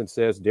Coach Sampson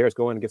says, Darius,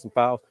 go in and get some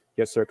fouls,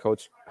 yes, sir,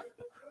 Coach,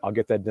 I'll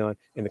get that done,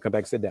 and then come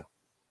back and sit down.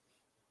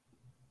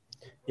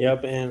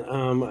 Yep, and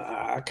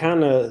I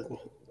kind of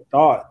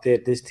thought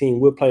that this team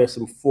would play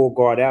some full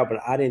guard out, but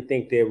I didn't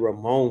think that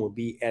Ramon would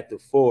be at the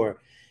four.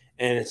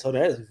 And so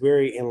that's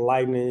very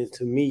enlightening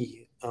to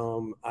me.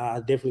 I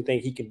definitely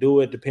think he can do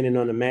it depending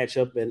on the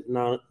matchup, and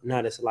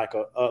not as like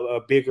a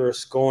bigger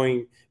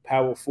scoring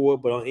power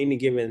forward, but on any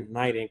given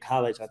night in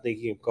college, I think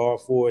he can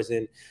guard forwards,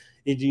 and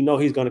he's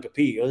going to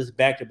compete. It was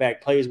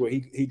back-to-back plays where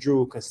he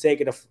drew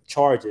consecutive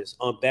charges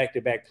on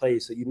back-to-back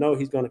plays. So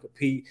he's going to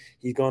compete.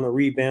 He's going to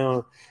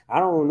rebound. I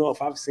don't know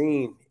if I've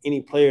seen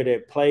any player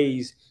that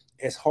plays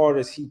as hard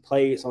as he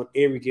plays on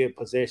every good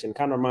possession.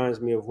 Kind of reminds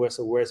me of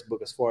Russell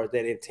Westbrook as far as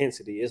that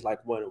intensity. It's like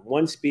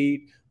one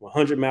speed,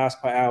 100 miles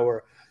per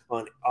hour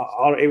on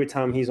every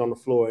time he's on the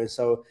floor. And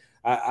so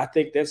I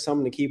think that's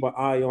something to keep an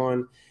eye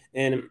on.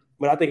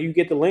 But I think you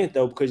get the length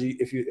though, because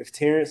if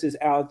Terrence is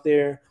out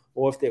there,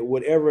 or if that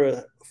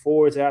whatever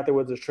forwards out there,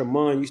 whether it's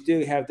Tremont, you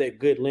still have that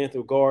good length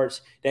of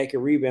guards that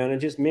can rebound.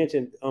 And just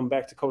mentioned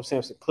back to Coach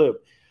Sampson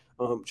clip,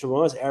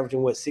 Tremont's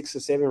averaging 6 or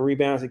 7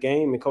 rebounds a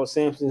game, and Coach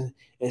Sampson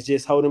is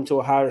just holding him to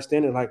a higher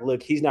standard. Like,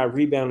 look, he's not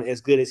rebounding as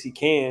good as he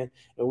can,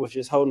 and we're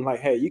just holding like,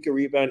 hey, you can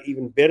rebound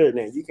even better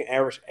than that. You can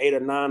average 8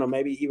 or 9 or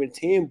maybe even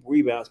 10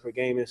 rebounds per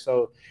game. And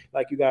so,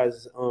 like you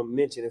guys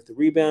mentioned, if the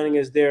rebounding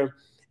is there,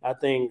 I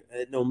think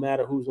no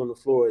matter who's on the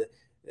floor,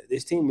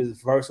 this team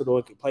is versatile.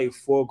 It can play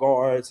 4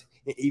 guards.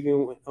 And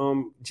even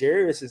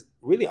Jarius is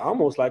really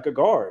almost like a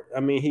guard.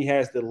 I mean, he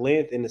has the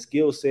length and the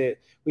skill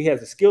set. He has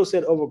the skill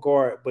set of a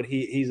guard, but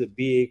he's a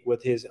big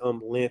with his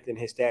length and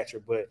his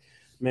stature. But,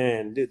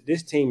 man,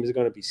 this team is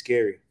going to be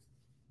scary.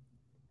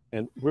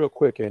 And real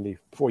quick, Andy,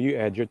 before you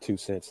add your 2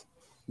 cents,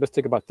 let's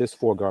think about this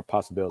 4-guard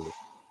possibility.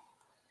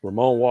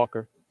 Ramon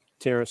Walker,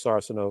 Terrence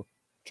Arsenault,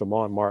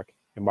 Tremont Mark,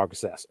 and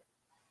Marcus Sasser.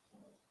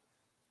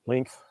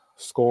 Length,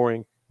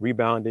 scoring,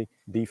 rebounding,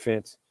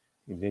 defense,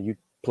 and then you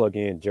plug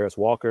in Jarris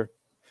Walker,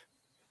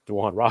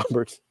 DeJuan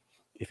Roberts,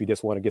 if you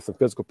just want to get some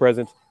physical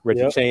presence,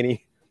 Reggie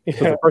Chaney.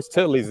 The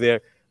versatility is there.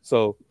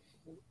 So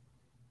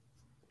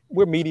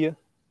we're media.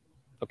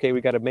 Okay, we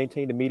got to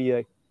maintain the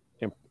media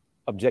and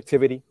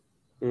objectivity,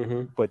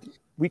 but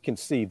we can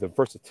see the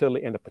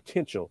versatility and the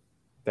potential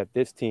that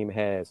this team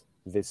has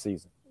this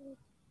season.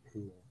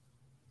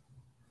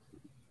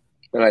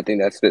 And I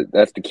think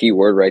that's the key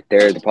word right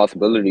there. The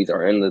possibilities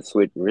are endless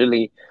with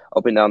really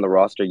up and down the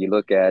roster. You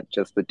look at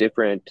just the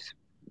different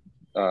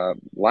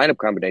lineup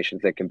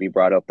combinations that can be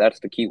brought up.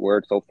 That's the key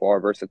word so far,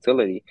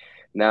 versatility.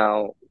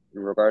 Now, in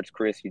regards,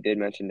 Chris, you did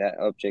mention that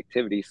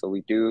objectivity. So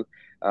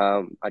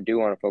I do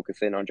want to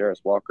focus in on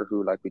Jarris Walker,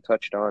 who, like we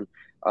touched on,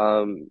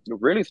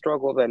 really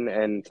struggled,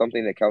 and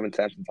something that Calvin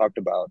Sampson talked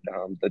about.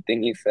 The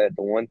thing he said,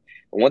 the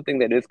one thing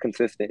that is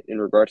consistent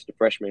in regards to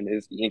freshmen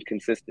is the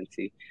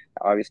inconsistency.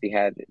 Obviously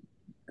had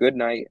good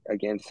night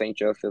against St.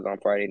 Joseph's on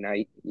Friday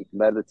night. He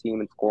led the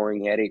team in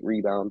scoring. He had 8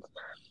 rebounds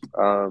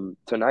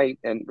tonight,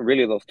 and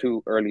really those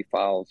 2 early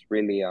fouls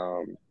really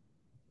kind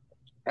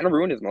of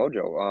ruined his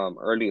mojo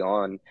early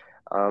on.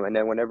 And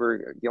then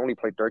whenever he only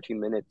played 13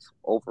 minutes,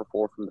 0 for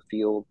 4 from the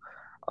field,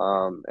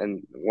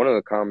 And one of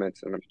the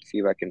comments, and I'm see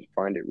if I can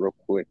find it real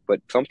quick, but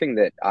something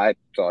that I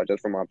saw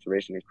just from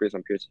observation, and Chris,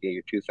 I'm curious to get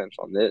your 2 cents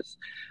on this.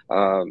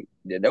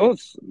 There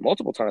was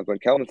multiple times when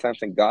Kelvin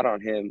Sampson got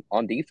on him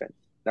on defense,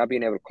 not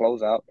being able to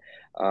close out.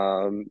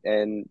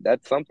 And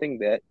that's something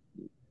that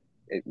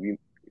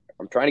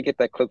I'm trying to get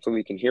that clip so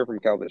we can hear from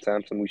Kelvin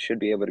Sampson. We should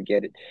be able to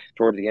get it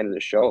towards the end of the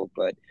show,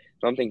 but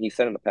something he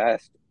said in the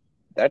past,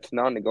 that's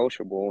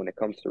non-negotiable when it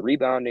comes to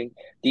rebounding,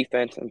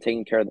 defense, and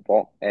taking care of the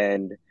ball.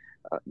 And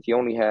he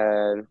only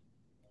had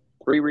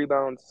 3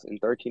 rebounds in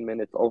 13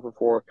 minutes, over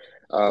 4.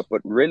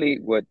 But really,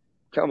 what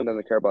Kelvin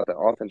doesn't care about the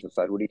offensive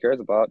side. What he cares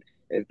about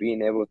is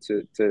being able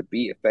to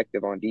be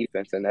effective on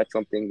defense, and that's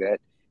something that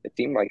it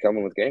seemed like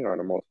Kelvin was getting on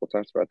him multiple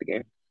times throughout the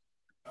game.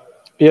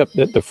 Yep,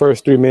 the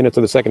first 3 minutes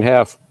of the second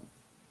half,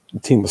 the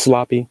team was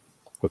sloppy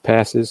with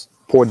passes,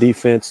 poor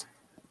defense,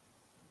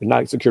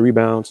 not secure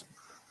rebounds.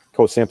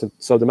 Coach Sampson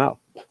subbed them out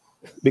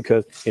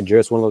and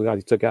Jarris one of those guys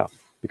he took out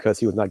because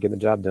he was not getting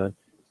the job done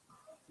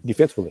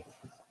defensively.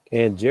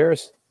 And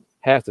Jarris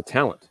has the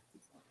talent,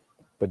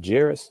 but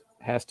Jarris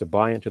has to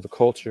buy into the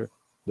culture,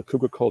 the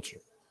Cougar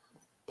culture,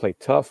 play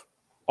tough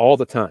all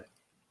the time.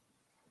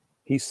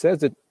 He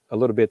says it a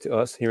little bit to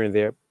us here and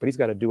there, but he's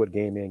got to do it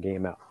game in,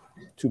 game out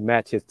to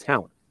match his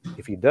talent.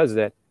 If he does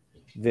that,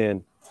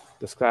 then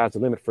the sky's the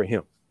limit for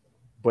him.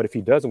 But if he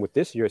doesn't with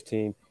this year's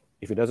team,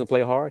 if he doesn't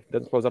play hard,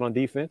 doesn't close out on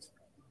defense,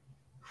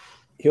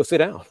 he'll sit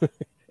down.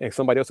 And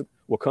somebody else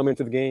will come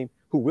into the game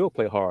who will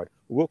play hard,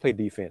 who will play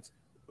defense,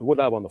 who will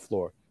dive on the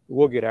floor, who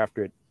will get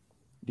after it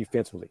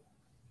defensively.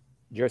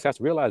 Jarris has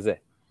to realize that.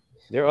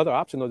 There are other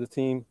options on the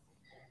team.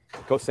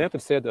 Coach Sampson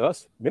said to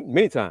us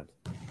many times,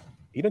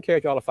 he don't care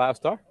if y'all are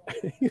 5-star.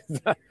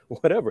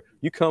 Whatever.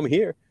 You come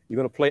here, you're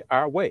going to play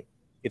our way.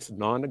 It's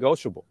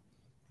non-negotiable.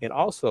 And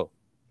also,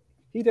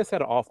 he just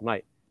had an off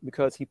night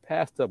because he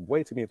passed up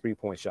way too many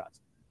 3-point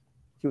shots.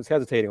 He was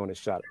hesitating on his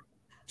shot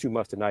too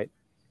much tonight.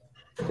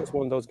 Just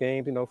one of those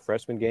games,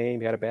 freshman game.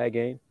 He had a bad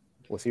game.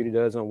 We'll see what he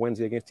does on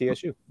Wednesday against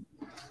TSU.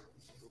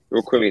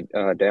 Real quickly,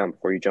 Dan,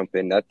 before you jump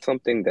in, that's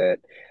something that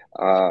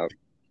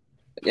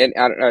and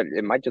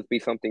it might just be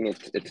something,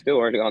 it's still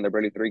early on, they're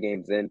barely 3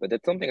 games in, but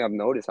it's something I've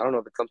noticed. I don't know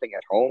if it's something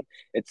at home.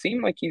 It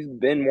seemed like he's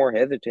been more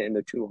hesitant in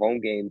the 2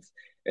 home games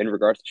in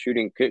regards to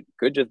shooting.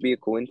 Could just be a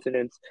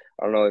coincidence.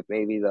 I don't know if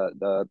maybe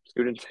the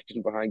student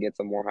section behind gets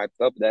him more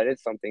hyped up. That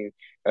is something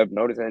I've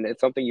noticed, and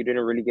it's something you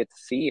didn't really get to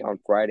see on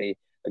Friday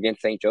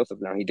against St. Joseph.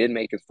 Now, he did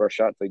make his first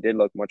shot, so he did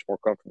look much more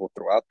comfortable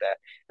throughout that.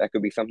 That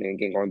could be something,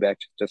 again, going back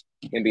to just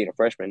him being a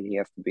freshman. He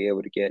has to be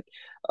able to get,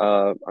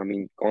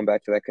 going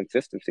back to that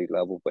consistency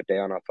level. But,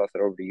 Dayon, I'll toss it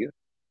over to you.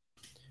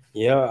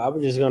 Yeah, I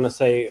was just going to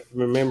say,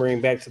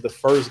 remembering back to the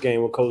first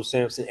game with Coach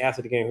Sampson,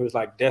 after the game, he was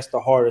like, that's the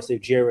hardest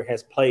if Jared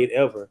has played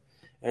ever.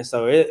 And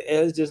so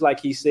it's just like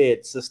he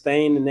said,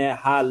 sustaining that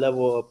high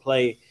level of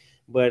play.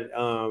 But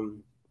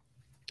I'm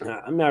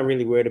not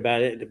really worried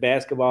about it. The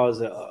basketball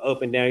is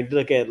up and down. You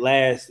look at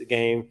last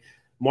game,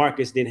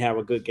 Marcus didn't have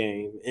a good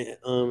game,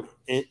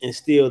 and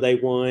still they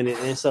won.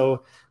 And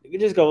so it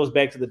just goes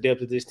back to the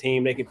depth of this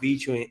team. They can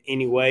beat you in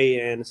any way.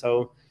 And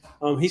so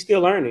he's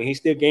still learning. He's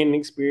still gaining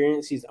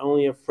experience. He's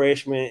only a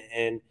freshman,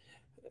 and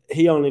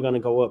he's only going to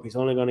go up. He's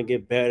only going to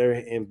get better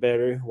and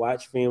better.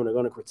 Watch film. They're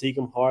going to critique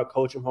him hard,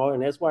 coach him hard.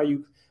 And that's why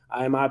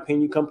in my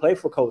opinion, you come play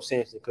for Coach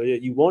Sampson,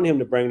 because you want him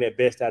to bring that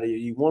best out of you.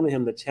 You want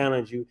him to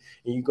challenge you,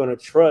 and you're going to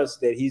trust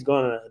that he's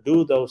going to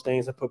do those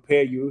things and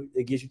prepare you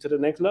to get you to the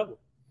next level.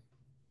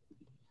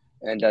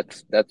 And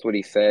that's what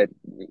he said,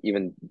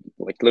 even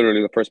like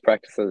literally the first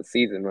practice of the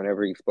season.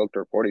 Whenever he spoke to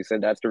reporters, he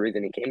said that's the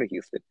reason he came to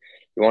Houston.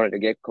 He wanted to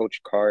get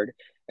Coach Card,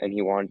 and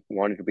he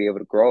wanted to be able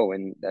to grow.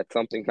 And that's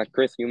something like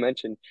Chris, you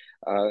mentioned,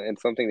 and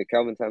something that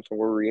Kelvin Sampson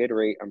will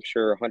reiterate, I'm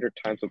sure 100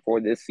 times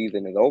before this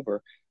season is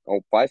over.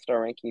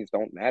 5-star rankings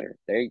don't matter.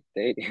 They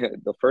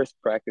the first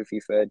practice, he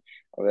said,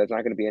 there's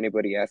not going to be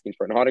anybody asking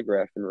for an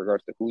autograph in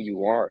regards to who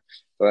you are.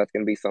 So that's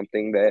going to be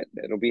something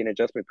that'll be an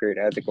adjustment period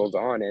as it goes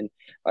on. And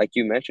like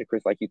you mentioned,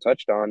 Chris, like you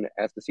touched on,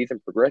 as the season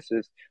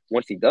progresses,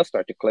 once he does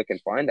start to click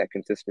and find that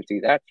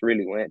consistency, that's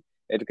really when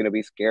it's going to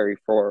be scary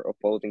for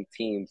opposing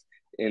teams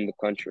in the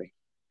country.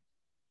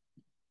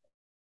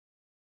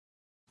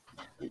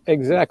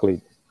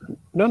 Exactly.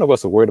 None of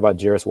us are worried about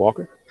Jarris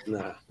Walker.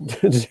 Nah.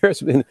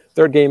 Jarris in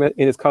 3rd game in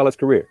his college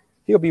career.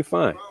 He'll be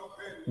fine,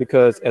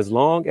 because as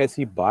long as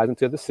he buys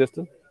into the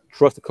system,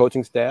 trusts the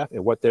coaching staff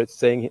and what they're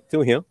saying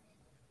to him,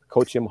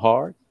 coach him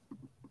hard,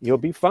 he'll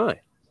be fine.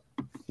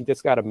 He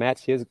just got to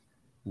match his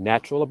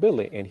natural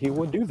ability, and he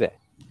will do that.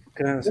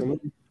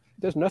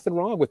 There's nothing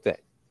wrong with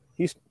that.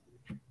 He's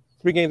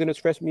 3 games in his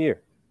freshman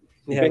year.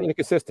 He's been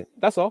inconsistent.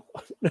 That's all.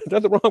 There's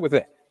nothing wrong with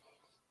that.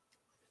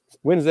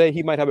 Wednesday,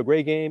 he might have a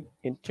great game,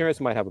 and Terrence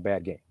might have a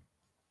bad game.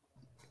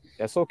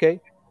 That's okay.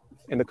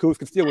 And the Coogs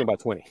can still win by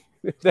 20.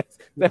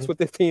 That's what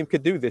this team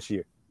could do this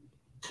year.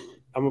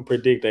 I'm going to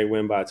predict they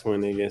win by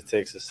 20 against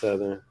Texas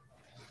Southern.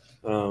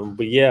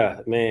 But yeah,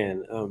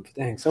 man,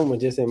 dang, someone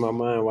just in my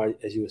mind while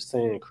as you were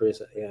saying,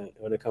 Chris,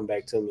 when it come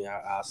back to me,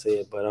 I'll say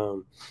it. But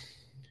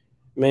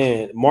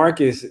man,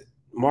 Marcus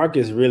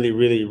Marcus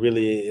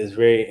really is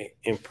very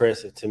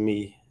impressive to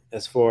me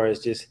as far as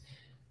just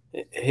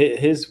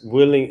his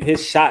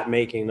shot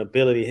making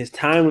ability, his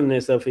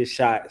timeliness of his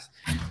shots.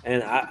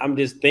 And I'm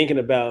just thinking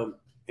about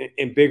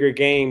in bigger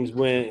games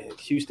when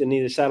Houston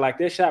needed a shot like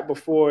this shot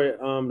before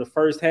the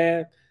first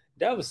half.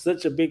 That was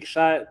such a big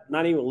shot,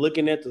 not even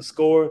looking at the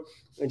score,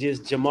 and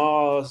just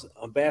Jamal's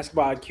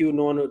basketball IQ,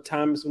 knowing the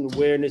times and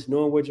awareness,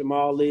 knowing where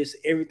Jamal is,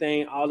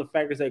 everything, all the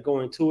factors that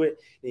go into it,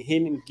 and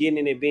hitting,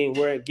 getting it, being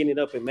where, getting it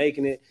up and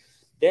making it.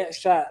 That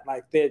shot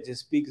like that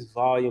just speaks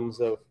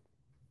volumes of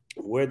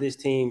where this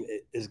team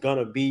is going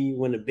to be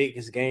when the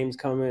biggest games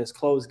come in. It's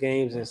close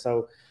games. And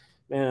so,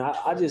 man,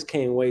 I just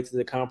can't wait till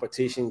the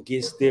competition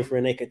gets stiffer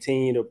and they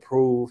continue to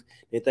prove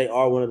that they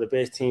are one of the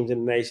best teams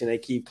in the nation. They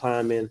keep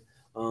climbing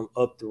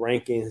up the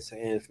rankings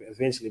and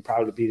eventually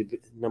probably be the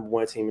number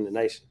one team in the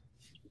nation.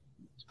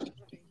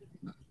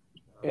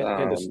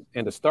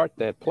 And to start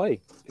that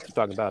play,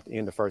 talking about the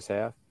end of the first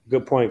half.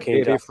 Good point,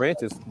 King. Dave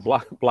Francis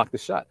blocked the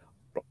shot,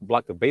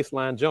 blocked the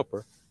baseline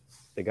jumper.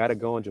 They got it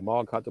going.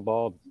 Jamal caught the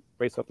ball,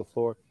 race up the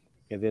floor,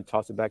 and then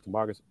toss it back to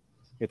Marcus.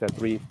 Hit that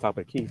three, top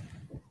of the key.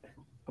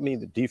 I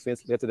mean, the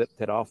defense led to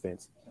that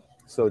offense.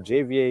 So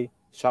JVA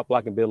shot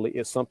blocking ability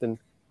is something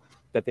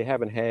that they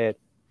haven't had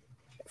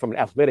from an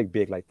athletic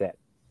big like that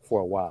for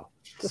a while.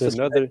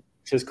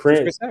 Just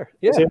Chris Harris.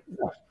 Yeah.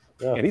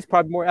 And he's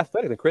probably more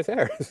athletic than Chris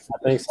Harris.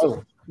 I think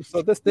so.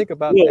 So let's think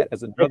about that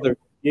as another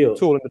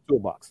tool in the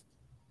toolbox.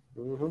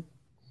 Mm-hmm.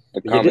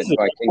 The comments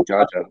by King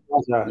Jaja.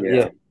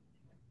 Yeah.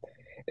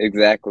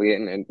 Exactly.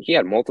 And he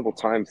had multiple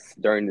times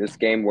during this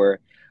game where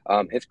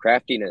his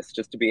craftiness,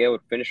 just to be able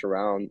to finish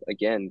around,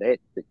 again,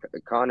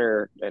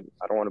 Connor, and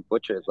I don't want to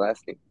butcher his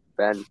last name,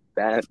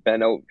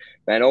 Van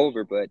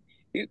Over, but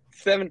he's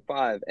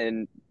 7'5",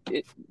 and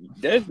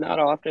there's not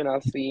often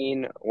I've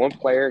seen one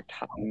player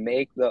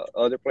make the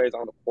other players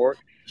on the court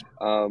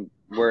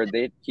where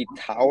he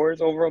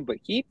towers over them, but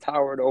he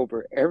towered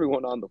over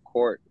everyone on the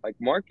court. Like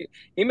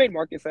he made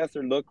Marcus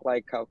Sasser look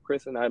like how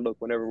Chris and I look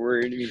whenever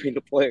we're interviewing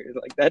the players.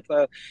 Like that's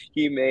how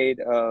he made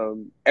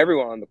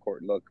everyone on the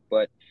court look.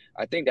 But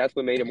I think that's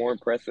what made it more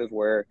impressive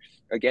where,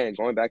 again,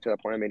 going back to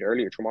that point I made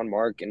earlier, Tremont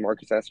Mark and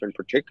Marcus Sasser in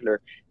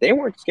particular, they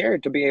weren't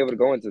scared to be able to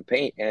go into the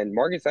paint. And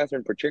Marcus Sasser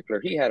in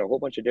particular, he had a whole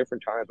bunch of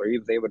different times where he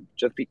was able to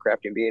just be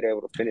crafty and be able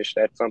to finish.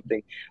 That's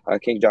something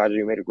King Jaja,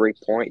 you made a great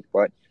point.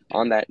 But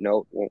on that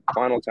note,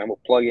 final time we'll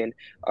plug in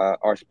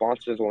our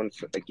sponsors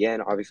once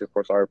again. Obviously, of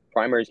course, our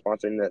primary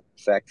sponsor in the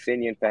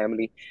Saxenian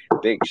family.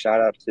 Big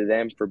shout out to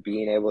them for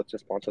being able to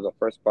sponsor the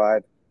first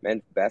 5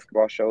 men's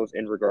basketball shows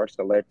in regards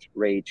to Let's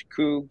Rage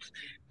Coogs.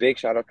 Big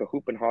shout out to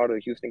Hoop and Hall, the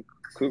Houston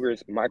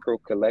Cougars Micro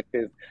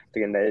Collective,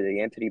 again, the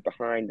entity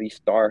behind the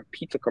Star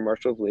Pizza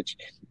commercials, which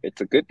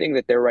it's a good thing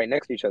that they're right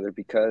next to each other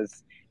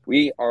because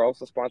we are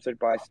also sponsored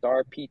by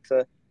Star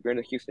Pizza. You're in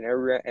the Houston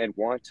area and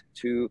want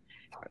to,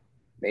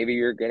 maybe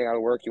you're getting out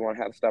of work, you want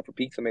to have a stop for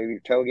pizza, maybe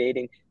you're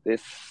tailgating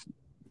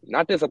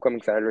not this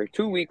upcoming Saturday,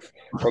 2 weeks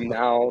from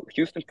now,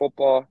 Houston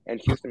football and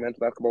Houston men's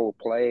basketball will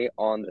play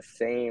on the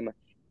same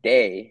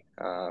day,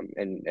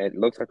 and it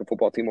looks like the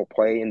football team will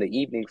play in the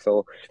evening,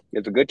 so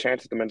there's a good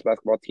chance that the men's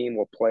basketball team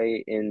will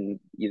play in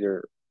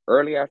either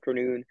early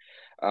afternoon.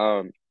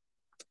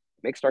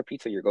 Make Star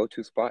Pizza your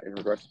go-to spot in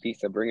regards to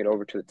pizza. Bring it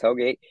over to the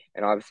tailgate,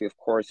 and obviously, of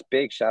course,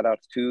 big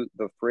shout-outs to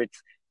the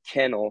Fritz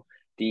Kennel,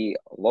 the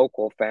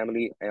local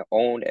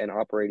family-owned and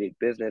operated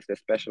business that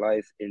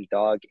specializes in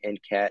dog and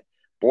cat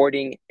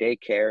boarding,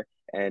 daycare,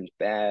 and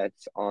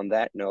baths. On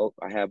that note,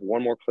 I have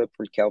one more clip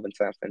from Kelvin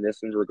Sampson.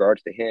 This in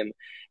regards to him,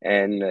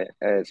 and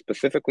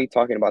specifically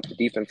talking about the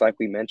defense, like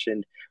we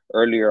mentioned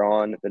earlier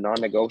on, the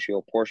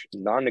non-negotiable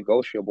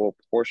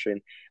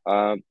portion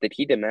that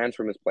he demands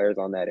from his players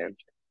on that end.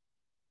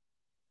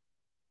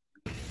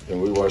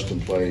 And we watched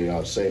them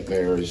play St.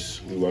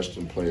 Mary's. We watched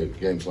them play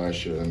games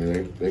last year. I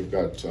mean, they've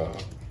got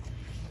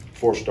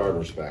 4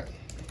 starters back,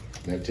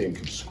 and that team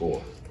can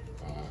score.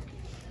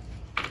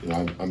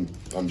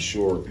 I'm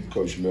sure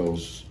Coach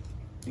Mills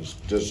was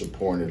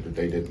disappointed that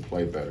they didn't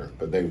play better,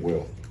 but they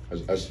will.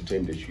 That's the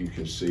team that you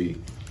can see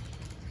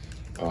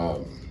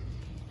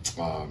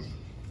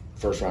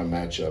first round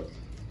matchup.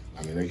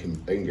 I mean, they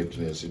can get to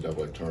the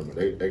NCAA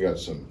tournament. They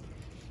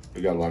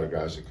got a lot of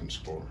guys that can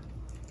score.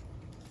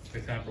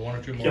 Take time for 1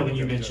 or 2 more. Kevin,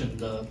 you mentioned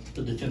the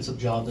defensive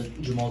job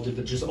that Jamal did,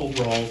 but just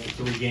overall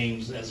for 3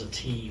 games as a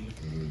team.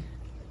 Mm-hmm.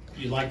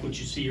 You like what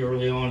you see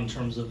early on in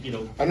terms of,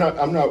 I'm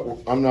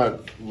not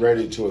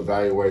ready to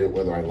evaluate it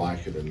whether I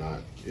like it or not.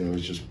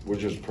 We're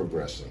just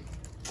progressing.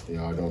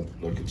 I don't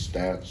look at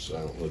stats. I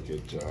don't look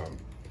at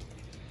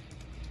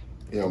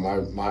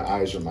my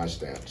eyes are my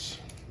stats.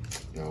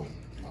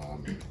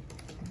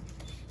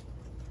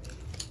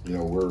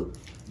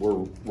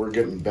 We're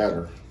getting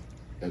better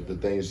at the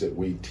things that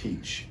we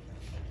teach.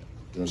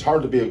 It's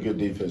hard to be a good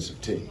defensive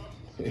team.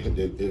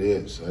 It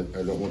is.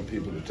 I don't want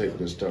people to take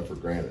this stuff for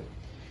granted.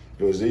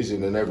 If it was easy,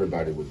 then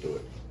everybody would do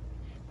it.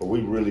 But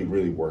we really,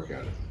 really work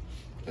at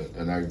it.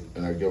 And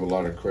I give a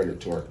lot of credit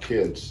to our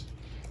kids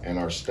and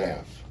our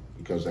staff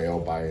because they all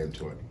buy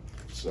into it.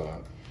 So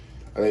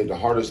I think the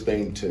hardest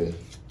thing to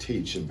teach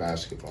teach in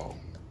basketball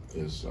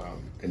is,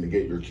 and to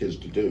get your kids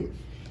to do.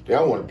 They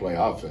all want to play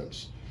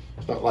offense.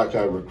 It's not like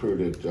I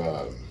recruited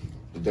the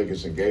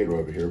Dickinson Gator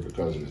over here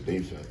because of his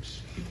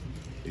defense.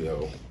 You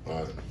know,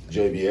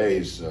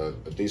 JVA's a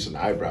decent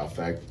eyebrow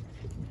fake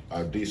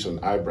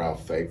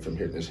from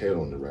hitting his head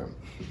on the rim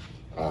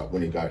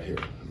when he got here.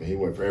 I mean, he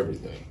went for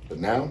everything. But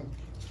now,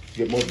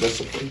 get more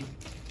discipline.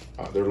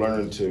 They're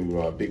learning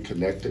to be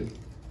connected.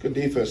 Good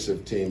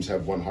defensive teams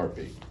have one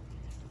heartbeat.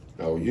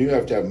 No, you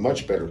have to have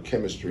much better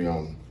chemistry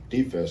on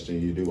defense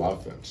than you do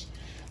offense.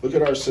 Look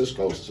at our assist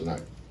goals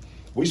tonight.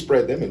 We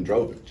spread them and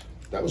drove it.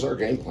 That was our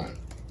game plan.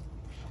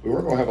 We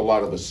weren't going to have a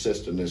lot of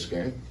assists in this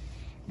game.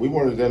 We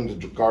wanted them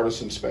to guard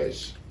us in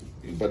space,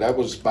 but that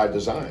was by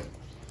design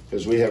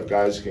because we have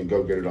guys who can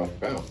go get it off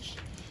bounds.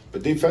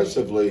 But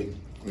defensively,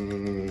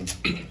 you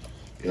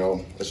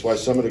know, that's why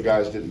some of the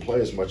guys didn't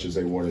play as much as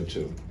they wanted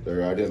to.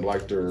 I didn't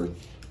like their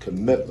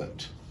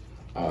commitment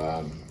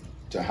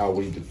to how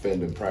we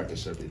defend and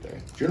practice every day.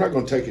 If you're not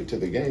going to take it to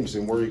the games,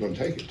 then where are you going to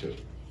take it to?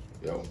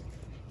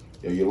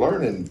 You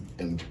learn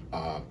in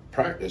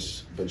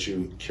practice, but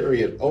you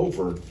carry it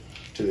over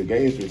to the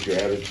games with your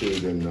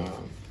attitude and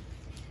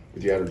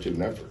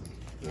effort.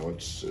 You know,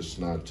 it's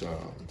not.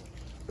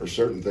 There are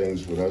certain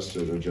things with us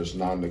that are just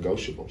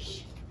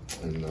non-negotiables,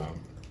 and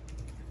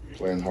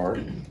playing hard,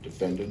 and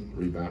defending,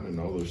 rebounding,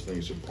 all those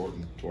things are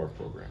important to our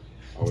program.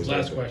 Always.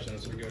 Last question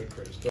as we go to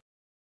Chris.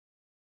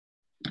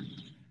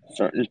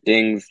 Certain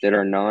things that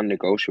are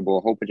non-negotiable,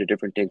 a whole bunch of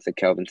different things that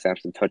Kelvin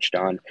Sampson touched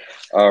on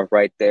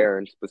right there,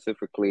 and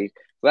specifically,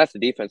 so that's the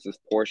defense's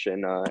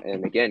portion.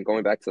 And again,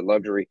 going back to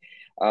luxury,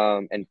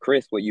 and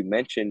Chris, what you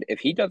mentioned, if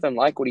he doesn't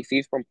like what he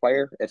sees from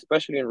player,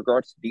 especially in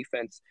regards to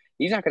defense,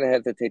 he's not going to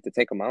hesitate to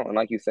take him out. And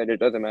like you said, it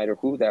doesn't matter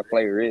who that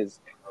player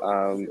is,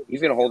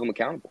 he's going to hold them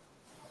accountable.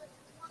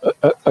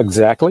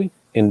 Exactly,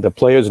 and the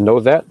players know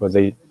that, but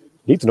they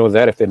need to know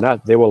that. If they're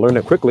not, they will learn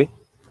it quickly.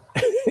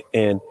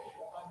 And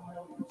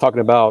talking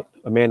about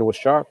Emmanuel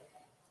Sharp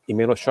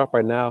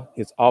right now,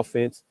 his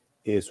offense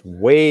is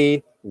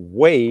way,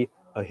 way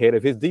ahead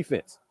of his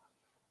defense.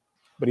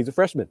 But he's a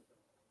freshman,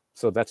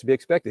 so that's to be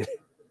expected.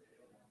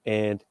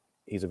 And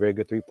he's a very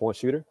good three-point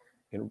shooter.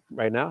 And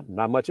right now,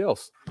 not much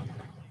else.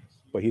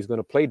 But he's going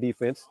to play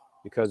defense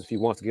because if he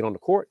wants to get on the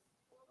court,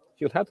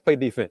 he'll have to play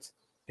defense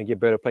and get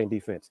better playing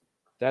defense.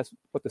 That's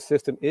what the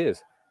system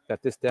is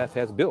that this staff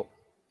has built.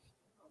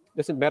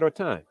 It's a matter of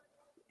time.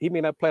 He may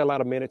not play a lot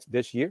of minutes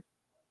this year,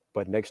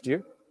 but next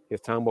year,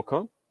 his time will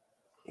come.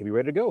 He'll be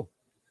ready to go.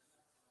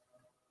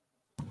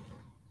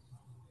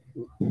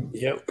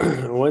 Yep.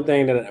 One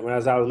thing that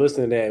as I was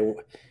listening to that,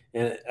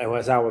 and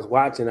as I was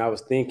watching, I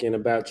was thinking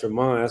about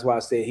Tremont. That's why I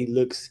said he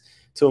looks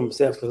to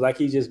himself, because like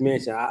he just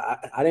mentioned,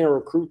 I didn't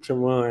recruit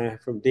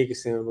Tremont from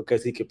Dickinson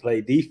because he could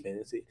play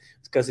defense. It's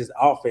because his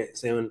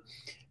offense. And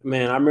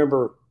man, I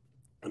remember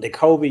the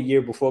COVID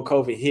year before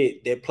COVID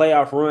hit, that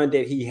playoff run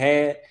that he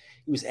had,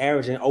 he was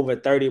averaging over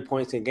 30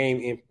 points a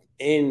game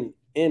in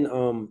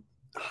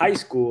high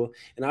school.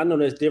 And I know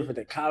that's different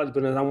than college,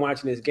 but as I'm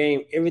watching this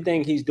game,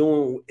 everything he's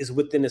doing is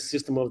within the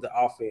system of the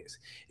offense.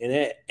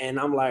 And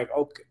I'm like,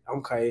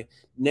 okay,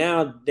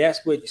 now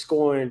that's what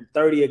scoring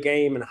 30 a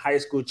game in high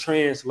school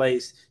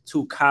translates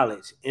to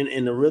college.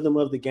 In the rhythm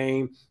of the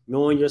game,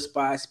 knowing your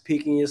spots,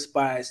 picking your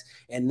spots,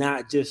 and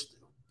not just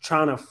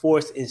trying to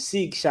force and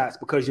seek shots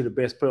because you're the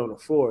best player on the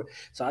floor.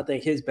 So I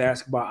think his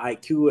basketball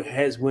IQ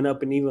has went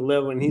up an even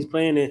level, and he's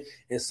playing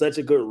in such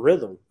a good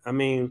rhythm. I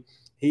mean,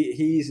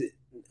 he's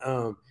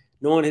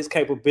knowing his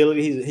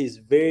capability, he's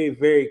very,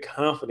 very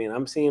confident.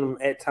 I'm seeing him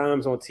at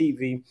times on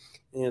TV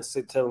and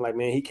tell him like,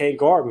 man, he can't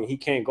guard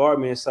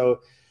me. And so,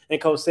 and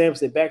Coach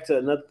Sampson, back to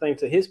another thing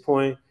to his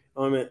point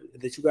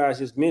that you guys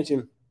just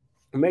mentioned,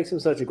 what makes him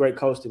such a great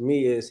coach to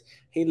me is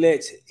he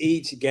lets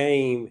each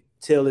game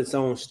tell its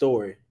own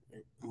story.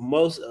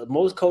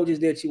 Most coaches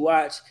that you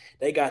watch,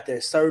 they got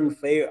their certain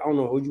I don't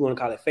know what you want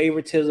to call it,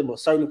 favoritism, or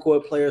certain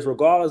court players,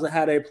 regardless of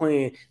how they're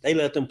playing, they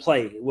let them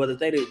play. Whether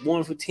they did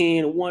 1 for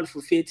 10 or 1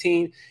 for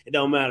 15, it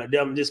don't matter.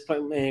 Them just play,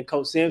 man.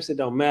 Coach Sampson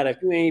don't matter.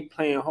 If you ain't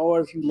playing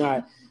hard, if you're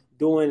not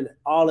doing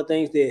all the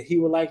things that he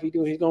would like you to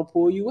do, he's gonna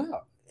pull you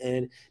out.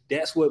 And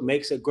that's what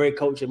makes a great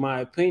coach, in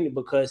my opinion,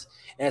 because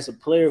as a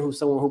player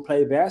someone who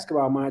played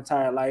basketball my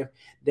entire life,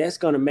 that's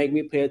going to make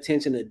me pay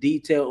attention to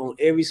detail on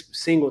every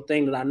single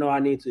thing that I know I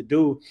need to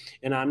do.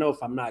 And I know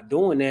if I'm not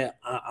doing that,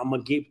 I'm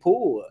going to get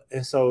pulled.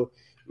 And so,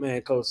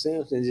 man, Coach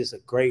Sampson is just a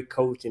great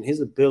coach, and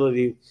his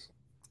ability,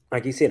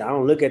 like he said, I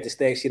don't look at the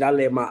stat sheet. I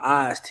let my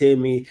eyes tell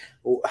me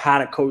how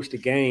to coach the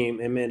game.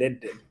 And,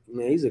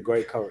 man, he's a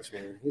great coach,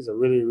 man. He's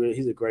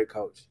a great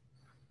coach.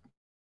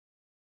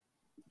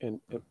 And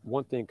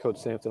one thing Coach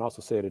Sampson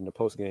also said in the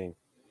postgame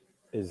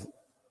is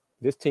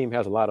this team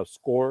has a lot of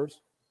scorers,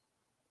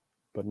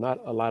 but not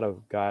a lot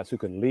of guys who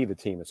can lead the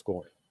team in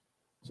scoring.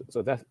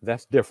 So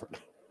that's different,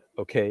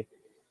 okay?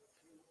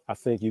 I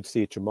think you'd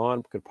see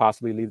Tremont could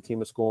possibly lead the team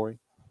in scoring.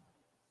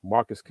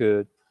 Marcus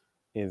could,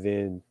 and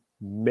then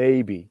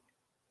maybe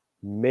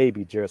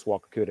Jarris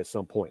Walker could at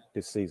some point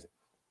this season.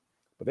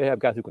 But they have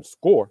guys who can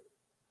score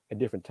at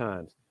different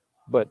times.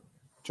 But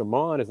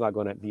Jamon is not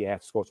going to be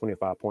asked to score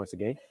 25 points a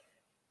game.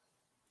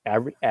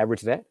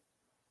 Average that.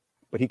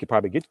 But he could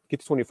probably get to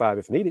 25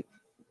 if needed.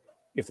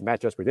 If the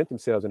matchups present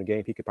themselves in a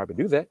game, he could probably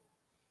do that.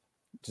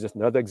 It's just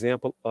another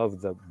example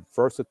of the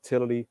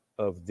versatility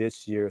of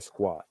this year's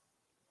squad.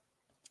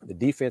 The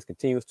defense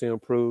continues to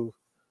improve.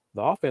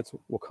 The offense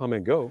will come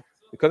and go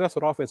because that's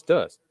what offense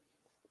does.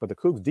 But the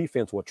Cougs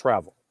defense will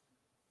travel.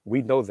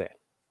 We know that.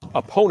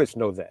 Opponents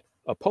know that.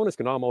 Opponents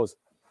can almost,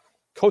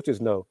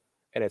 coaches know,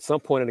 and at some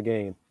point in the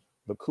game,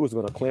 the Cougs are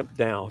going to clamp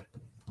down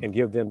and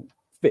give them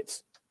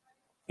fits.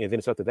 And then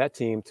it's up to that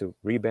team to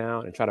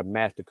rebound and try to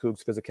match the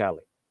Cougs' physicality.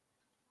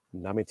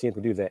 Not many teams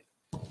can do that.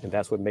 And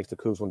that's what makes the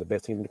Cougs one of the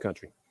best teams in the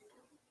country.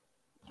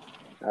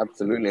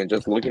 Absolutely. And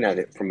just looking at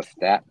it from a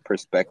stat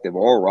perspective,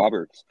 Oral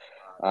Roberts,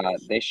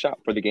 they shot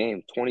for the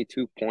game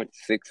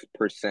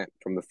 22.6%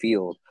 from the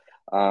field.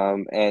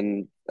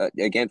 And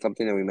again,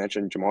 something that we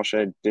mentioned, Jamal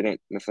Shead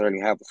didn't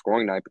necessarily have a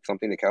scoring night, but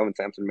something that Kelvin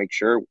Sampson makes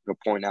sure to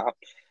point out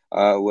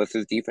was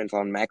his defense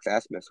on Max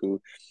Asmus, who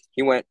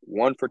he went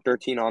 1 for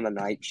 13 on the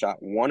night, shot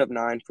 1 of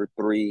 9 for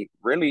 3,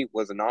 really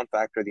was a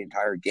non-factor the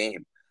entire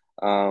game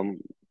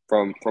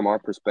from our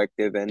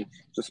perspective. And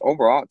just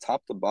overall,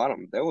 top to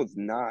bottom, there was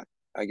not,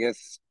 I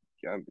guess,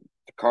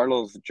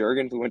 Carlos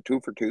Jurgens went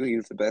 2 for 2. He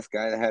was the best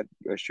guy that had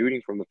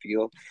shooting from the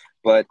field,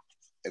 but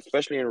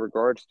especially in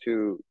regards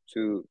to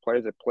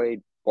players that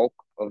played bulk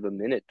of the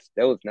minutes,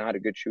 that was not a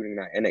good shooting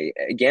night. And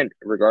again,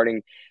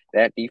 regarding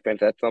that defense,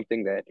 that's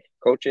something that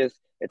coaches,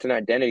 it's an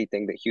identity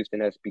thing that Houston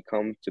has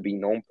become to be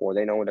known for.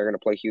 They know when they're going to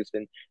play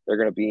Houston, they're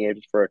going to be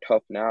in for a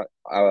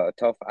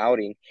tough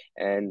outing.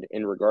 And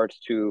in regards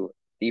to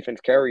defense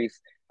carries,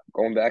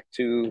 going back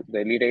to the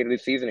Elite Eight of the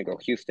season ago,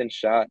 Houston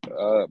shot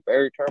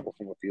very terrible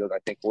from the field. I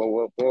think,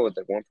 what was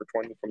it, 1 for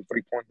 20 from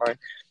 3-point line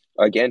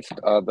against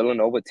a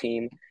Villanova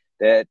team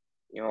that,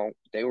 you know,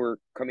 they were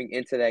coming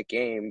into that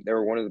game. They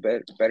were one of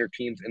the better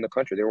teams in the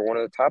country. They were one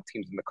of the top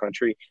teams in the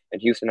country,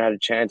 and Houston had a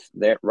chance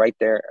there, right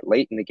there,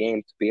 late in the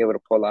game, to be able to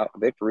pull out a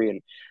victory.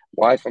 And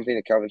why something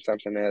that Kelvin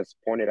Sampson has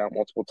pointed out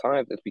multiple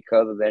times is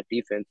because of that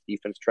defense.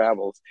 Defense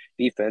travels.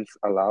 Defense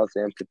allows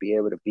them to be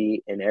able to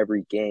be in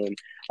every game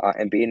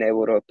and being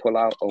able to pull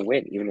out a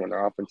win, even when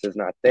their offense is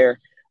not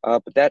there.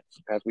 But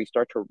that's, as we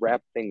start to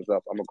wrap things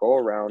up, I'm going to go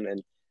around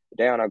and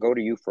Dan, I'll go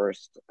to you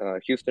first.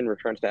 Houston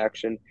returns to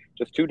action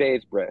just 2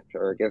 days, Brett,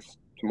 or I guess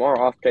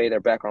tomorrow off day. They're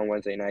back on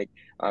Wednesday night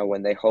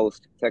when they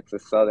host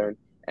Texas Southern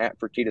at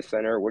Fertitta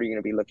Center. What are you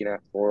going to be looking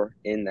at for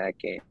in that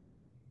game?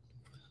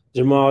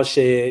 Jamal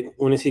Shead,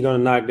 when is he going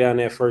to knock down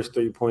that first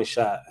 3-point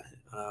shot?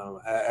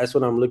 That's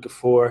what I'm looking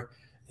for.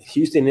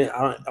 Houston,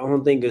 I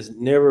don't think is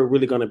never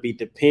really going to be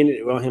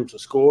dependent on him to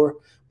score,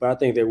 but I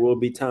think there will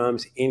be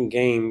times in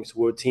games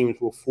where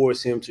teams will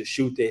force him to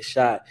shoot that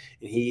shot,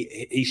 and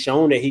he's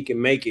shown that he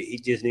can make it. He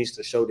just needs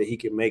to show that he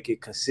can make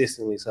it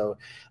consistently. So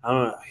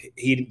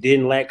he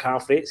didn't lack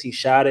confidence. He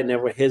shot it,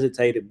 never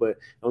hesitated, but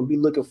I'm going to be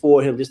looking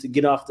for him just to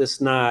get off the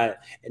snide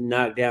and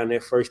knock down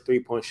that first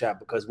 3-point shot,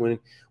 because when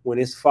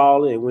it's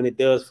falling and when it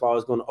does fall,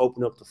 it's going to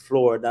open up the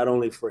floor, not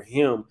only for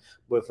him,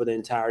 but for the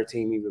entire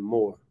team even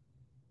more.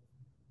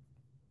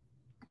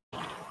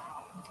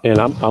 And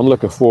I'm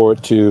looking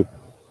forward to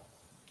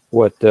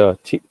what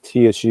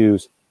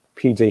TSU's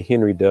P.J.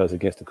 Henry does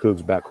against the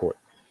Cougs backcourt.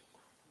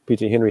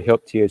 P.J. Henry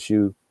helped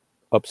TSU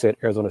upset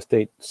Arizona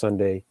State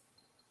Sunday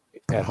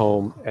at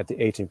home at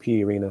the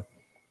H&P Arena,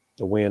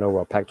 the win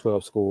over a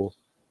Pac-12 school.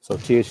 So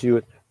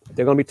TSU,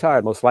 they're going to be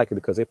tired most likely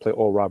because they play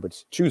Oral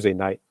Roberts Tuesday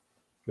night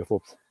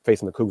before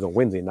facing the Cougs on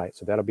Wednesday night.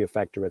 So that'll be a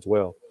factor as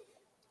well.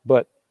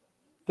 But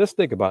let's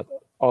think about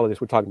all of this.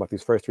 We're talking about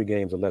these first 3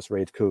 games of Let's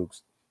Rage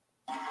Cougs.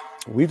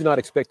 We do not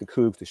expect the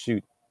Cougs to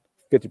shoot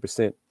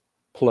 50%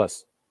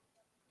 plus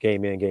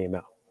game in, game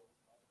out.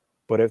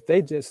 But if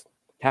they just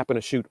happen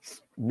to shoot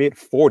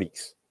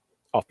mid-40s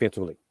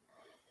offensively,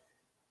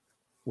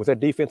 with that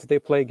defense that they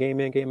play game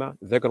in, game out,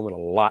 they're going to win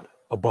a lot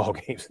of ball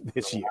games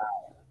this year.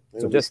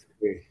 So just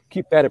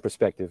keep that in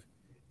perspective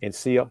and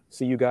see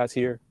you guys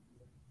here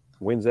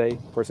Wednesday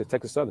versus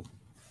Texas Southern.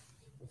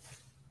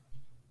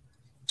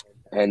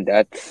 And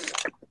that's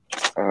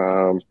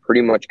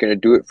pretty much going to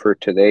do it for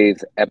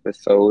today's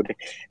episode.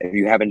 If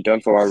you haven't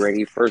done so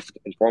already, first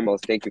and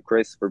foremost, thank you,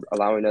 Chris, for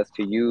allowing us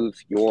to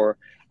use your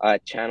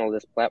channel,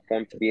 this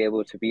platform, to be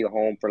able to be a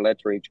home for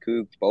Let's Rage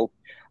Cougs, both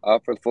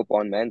for the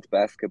football and men's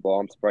basketball.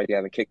 I'm surprised you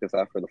haven't kicked us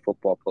off for the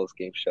football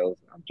post-game shows.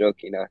 I'm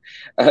joking,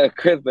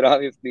 Chris, but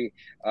obviously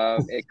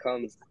it's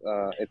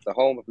the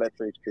home of Let's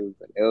Rage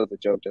Cougs, and it was a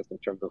joke just in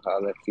terms of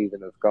how that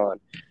season has gone.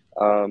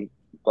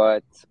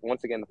 But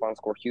once again, the final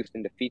score,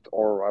 Houston defeats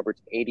Oral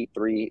Roberts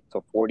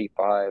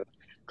 83-45.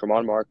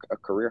 Tremont Mark, a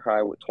career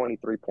high with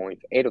 23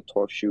 points, 8 of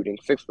 12 shooting,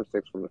 6 for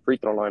 6 from the free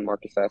throw line.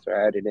 Marcus Sasser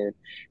added in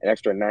an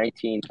extra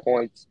 19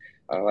 points.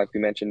 Like we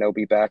mentioned, they'll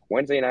be back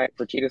Wednesday night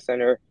for Fertitta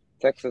Center,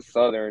 Texas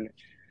Southern.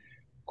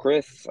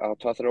 Chris, I'll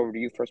toss it over to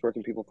you first. Where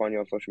can people find you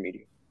on social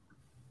media?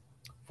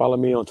 Follow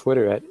me on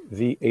Twitter at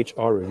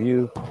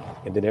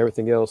 @VHRReview, and then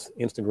everything else,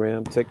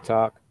 Instagram,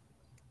 TikTok,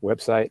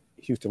 website,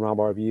 Houston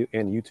Roundball Review,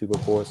 and YouTube,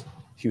 of course,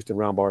 Houston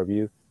Roundball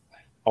Review.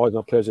 Always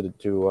my pleasure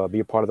to be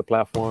a part of the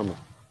platform,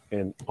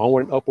 and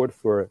onward and upward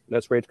for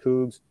Let's Rage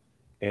Coogs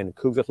and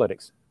Coogs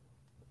Athletics.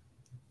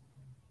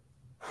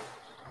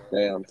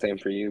 Yeah, same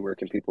for you. Where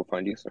can people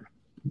find you, sir?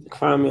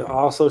 Find me on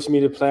all social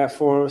media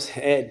platforms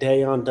at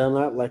Dayon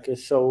Dunlop, like it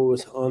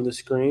shows on the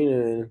screen.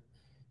 And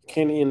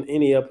can't end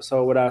any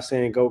episode without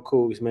saying go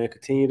Cougs, man.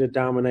 Continue to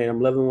dominate. I'm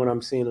loving what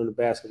I'm seeing on the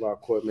basketball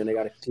court, man. They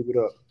got to keep it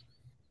up.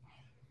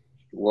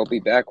 We'll be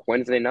back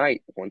Wednesday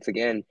night. Once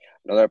again,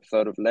 another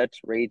episode of Let's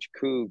Rage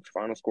Cougs.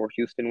 Final score,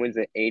 Houston wins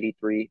it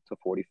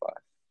 83-45.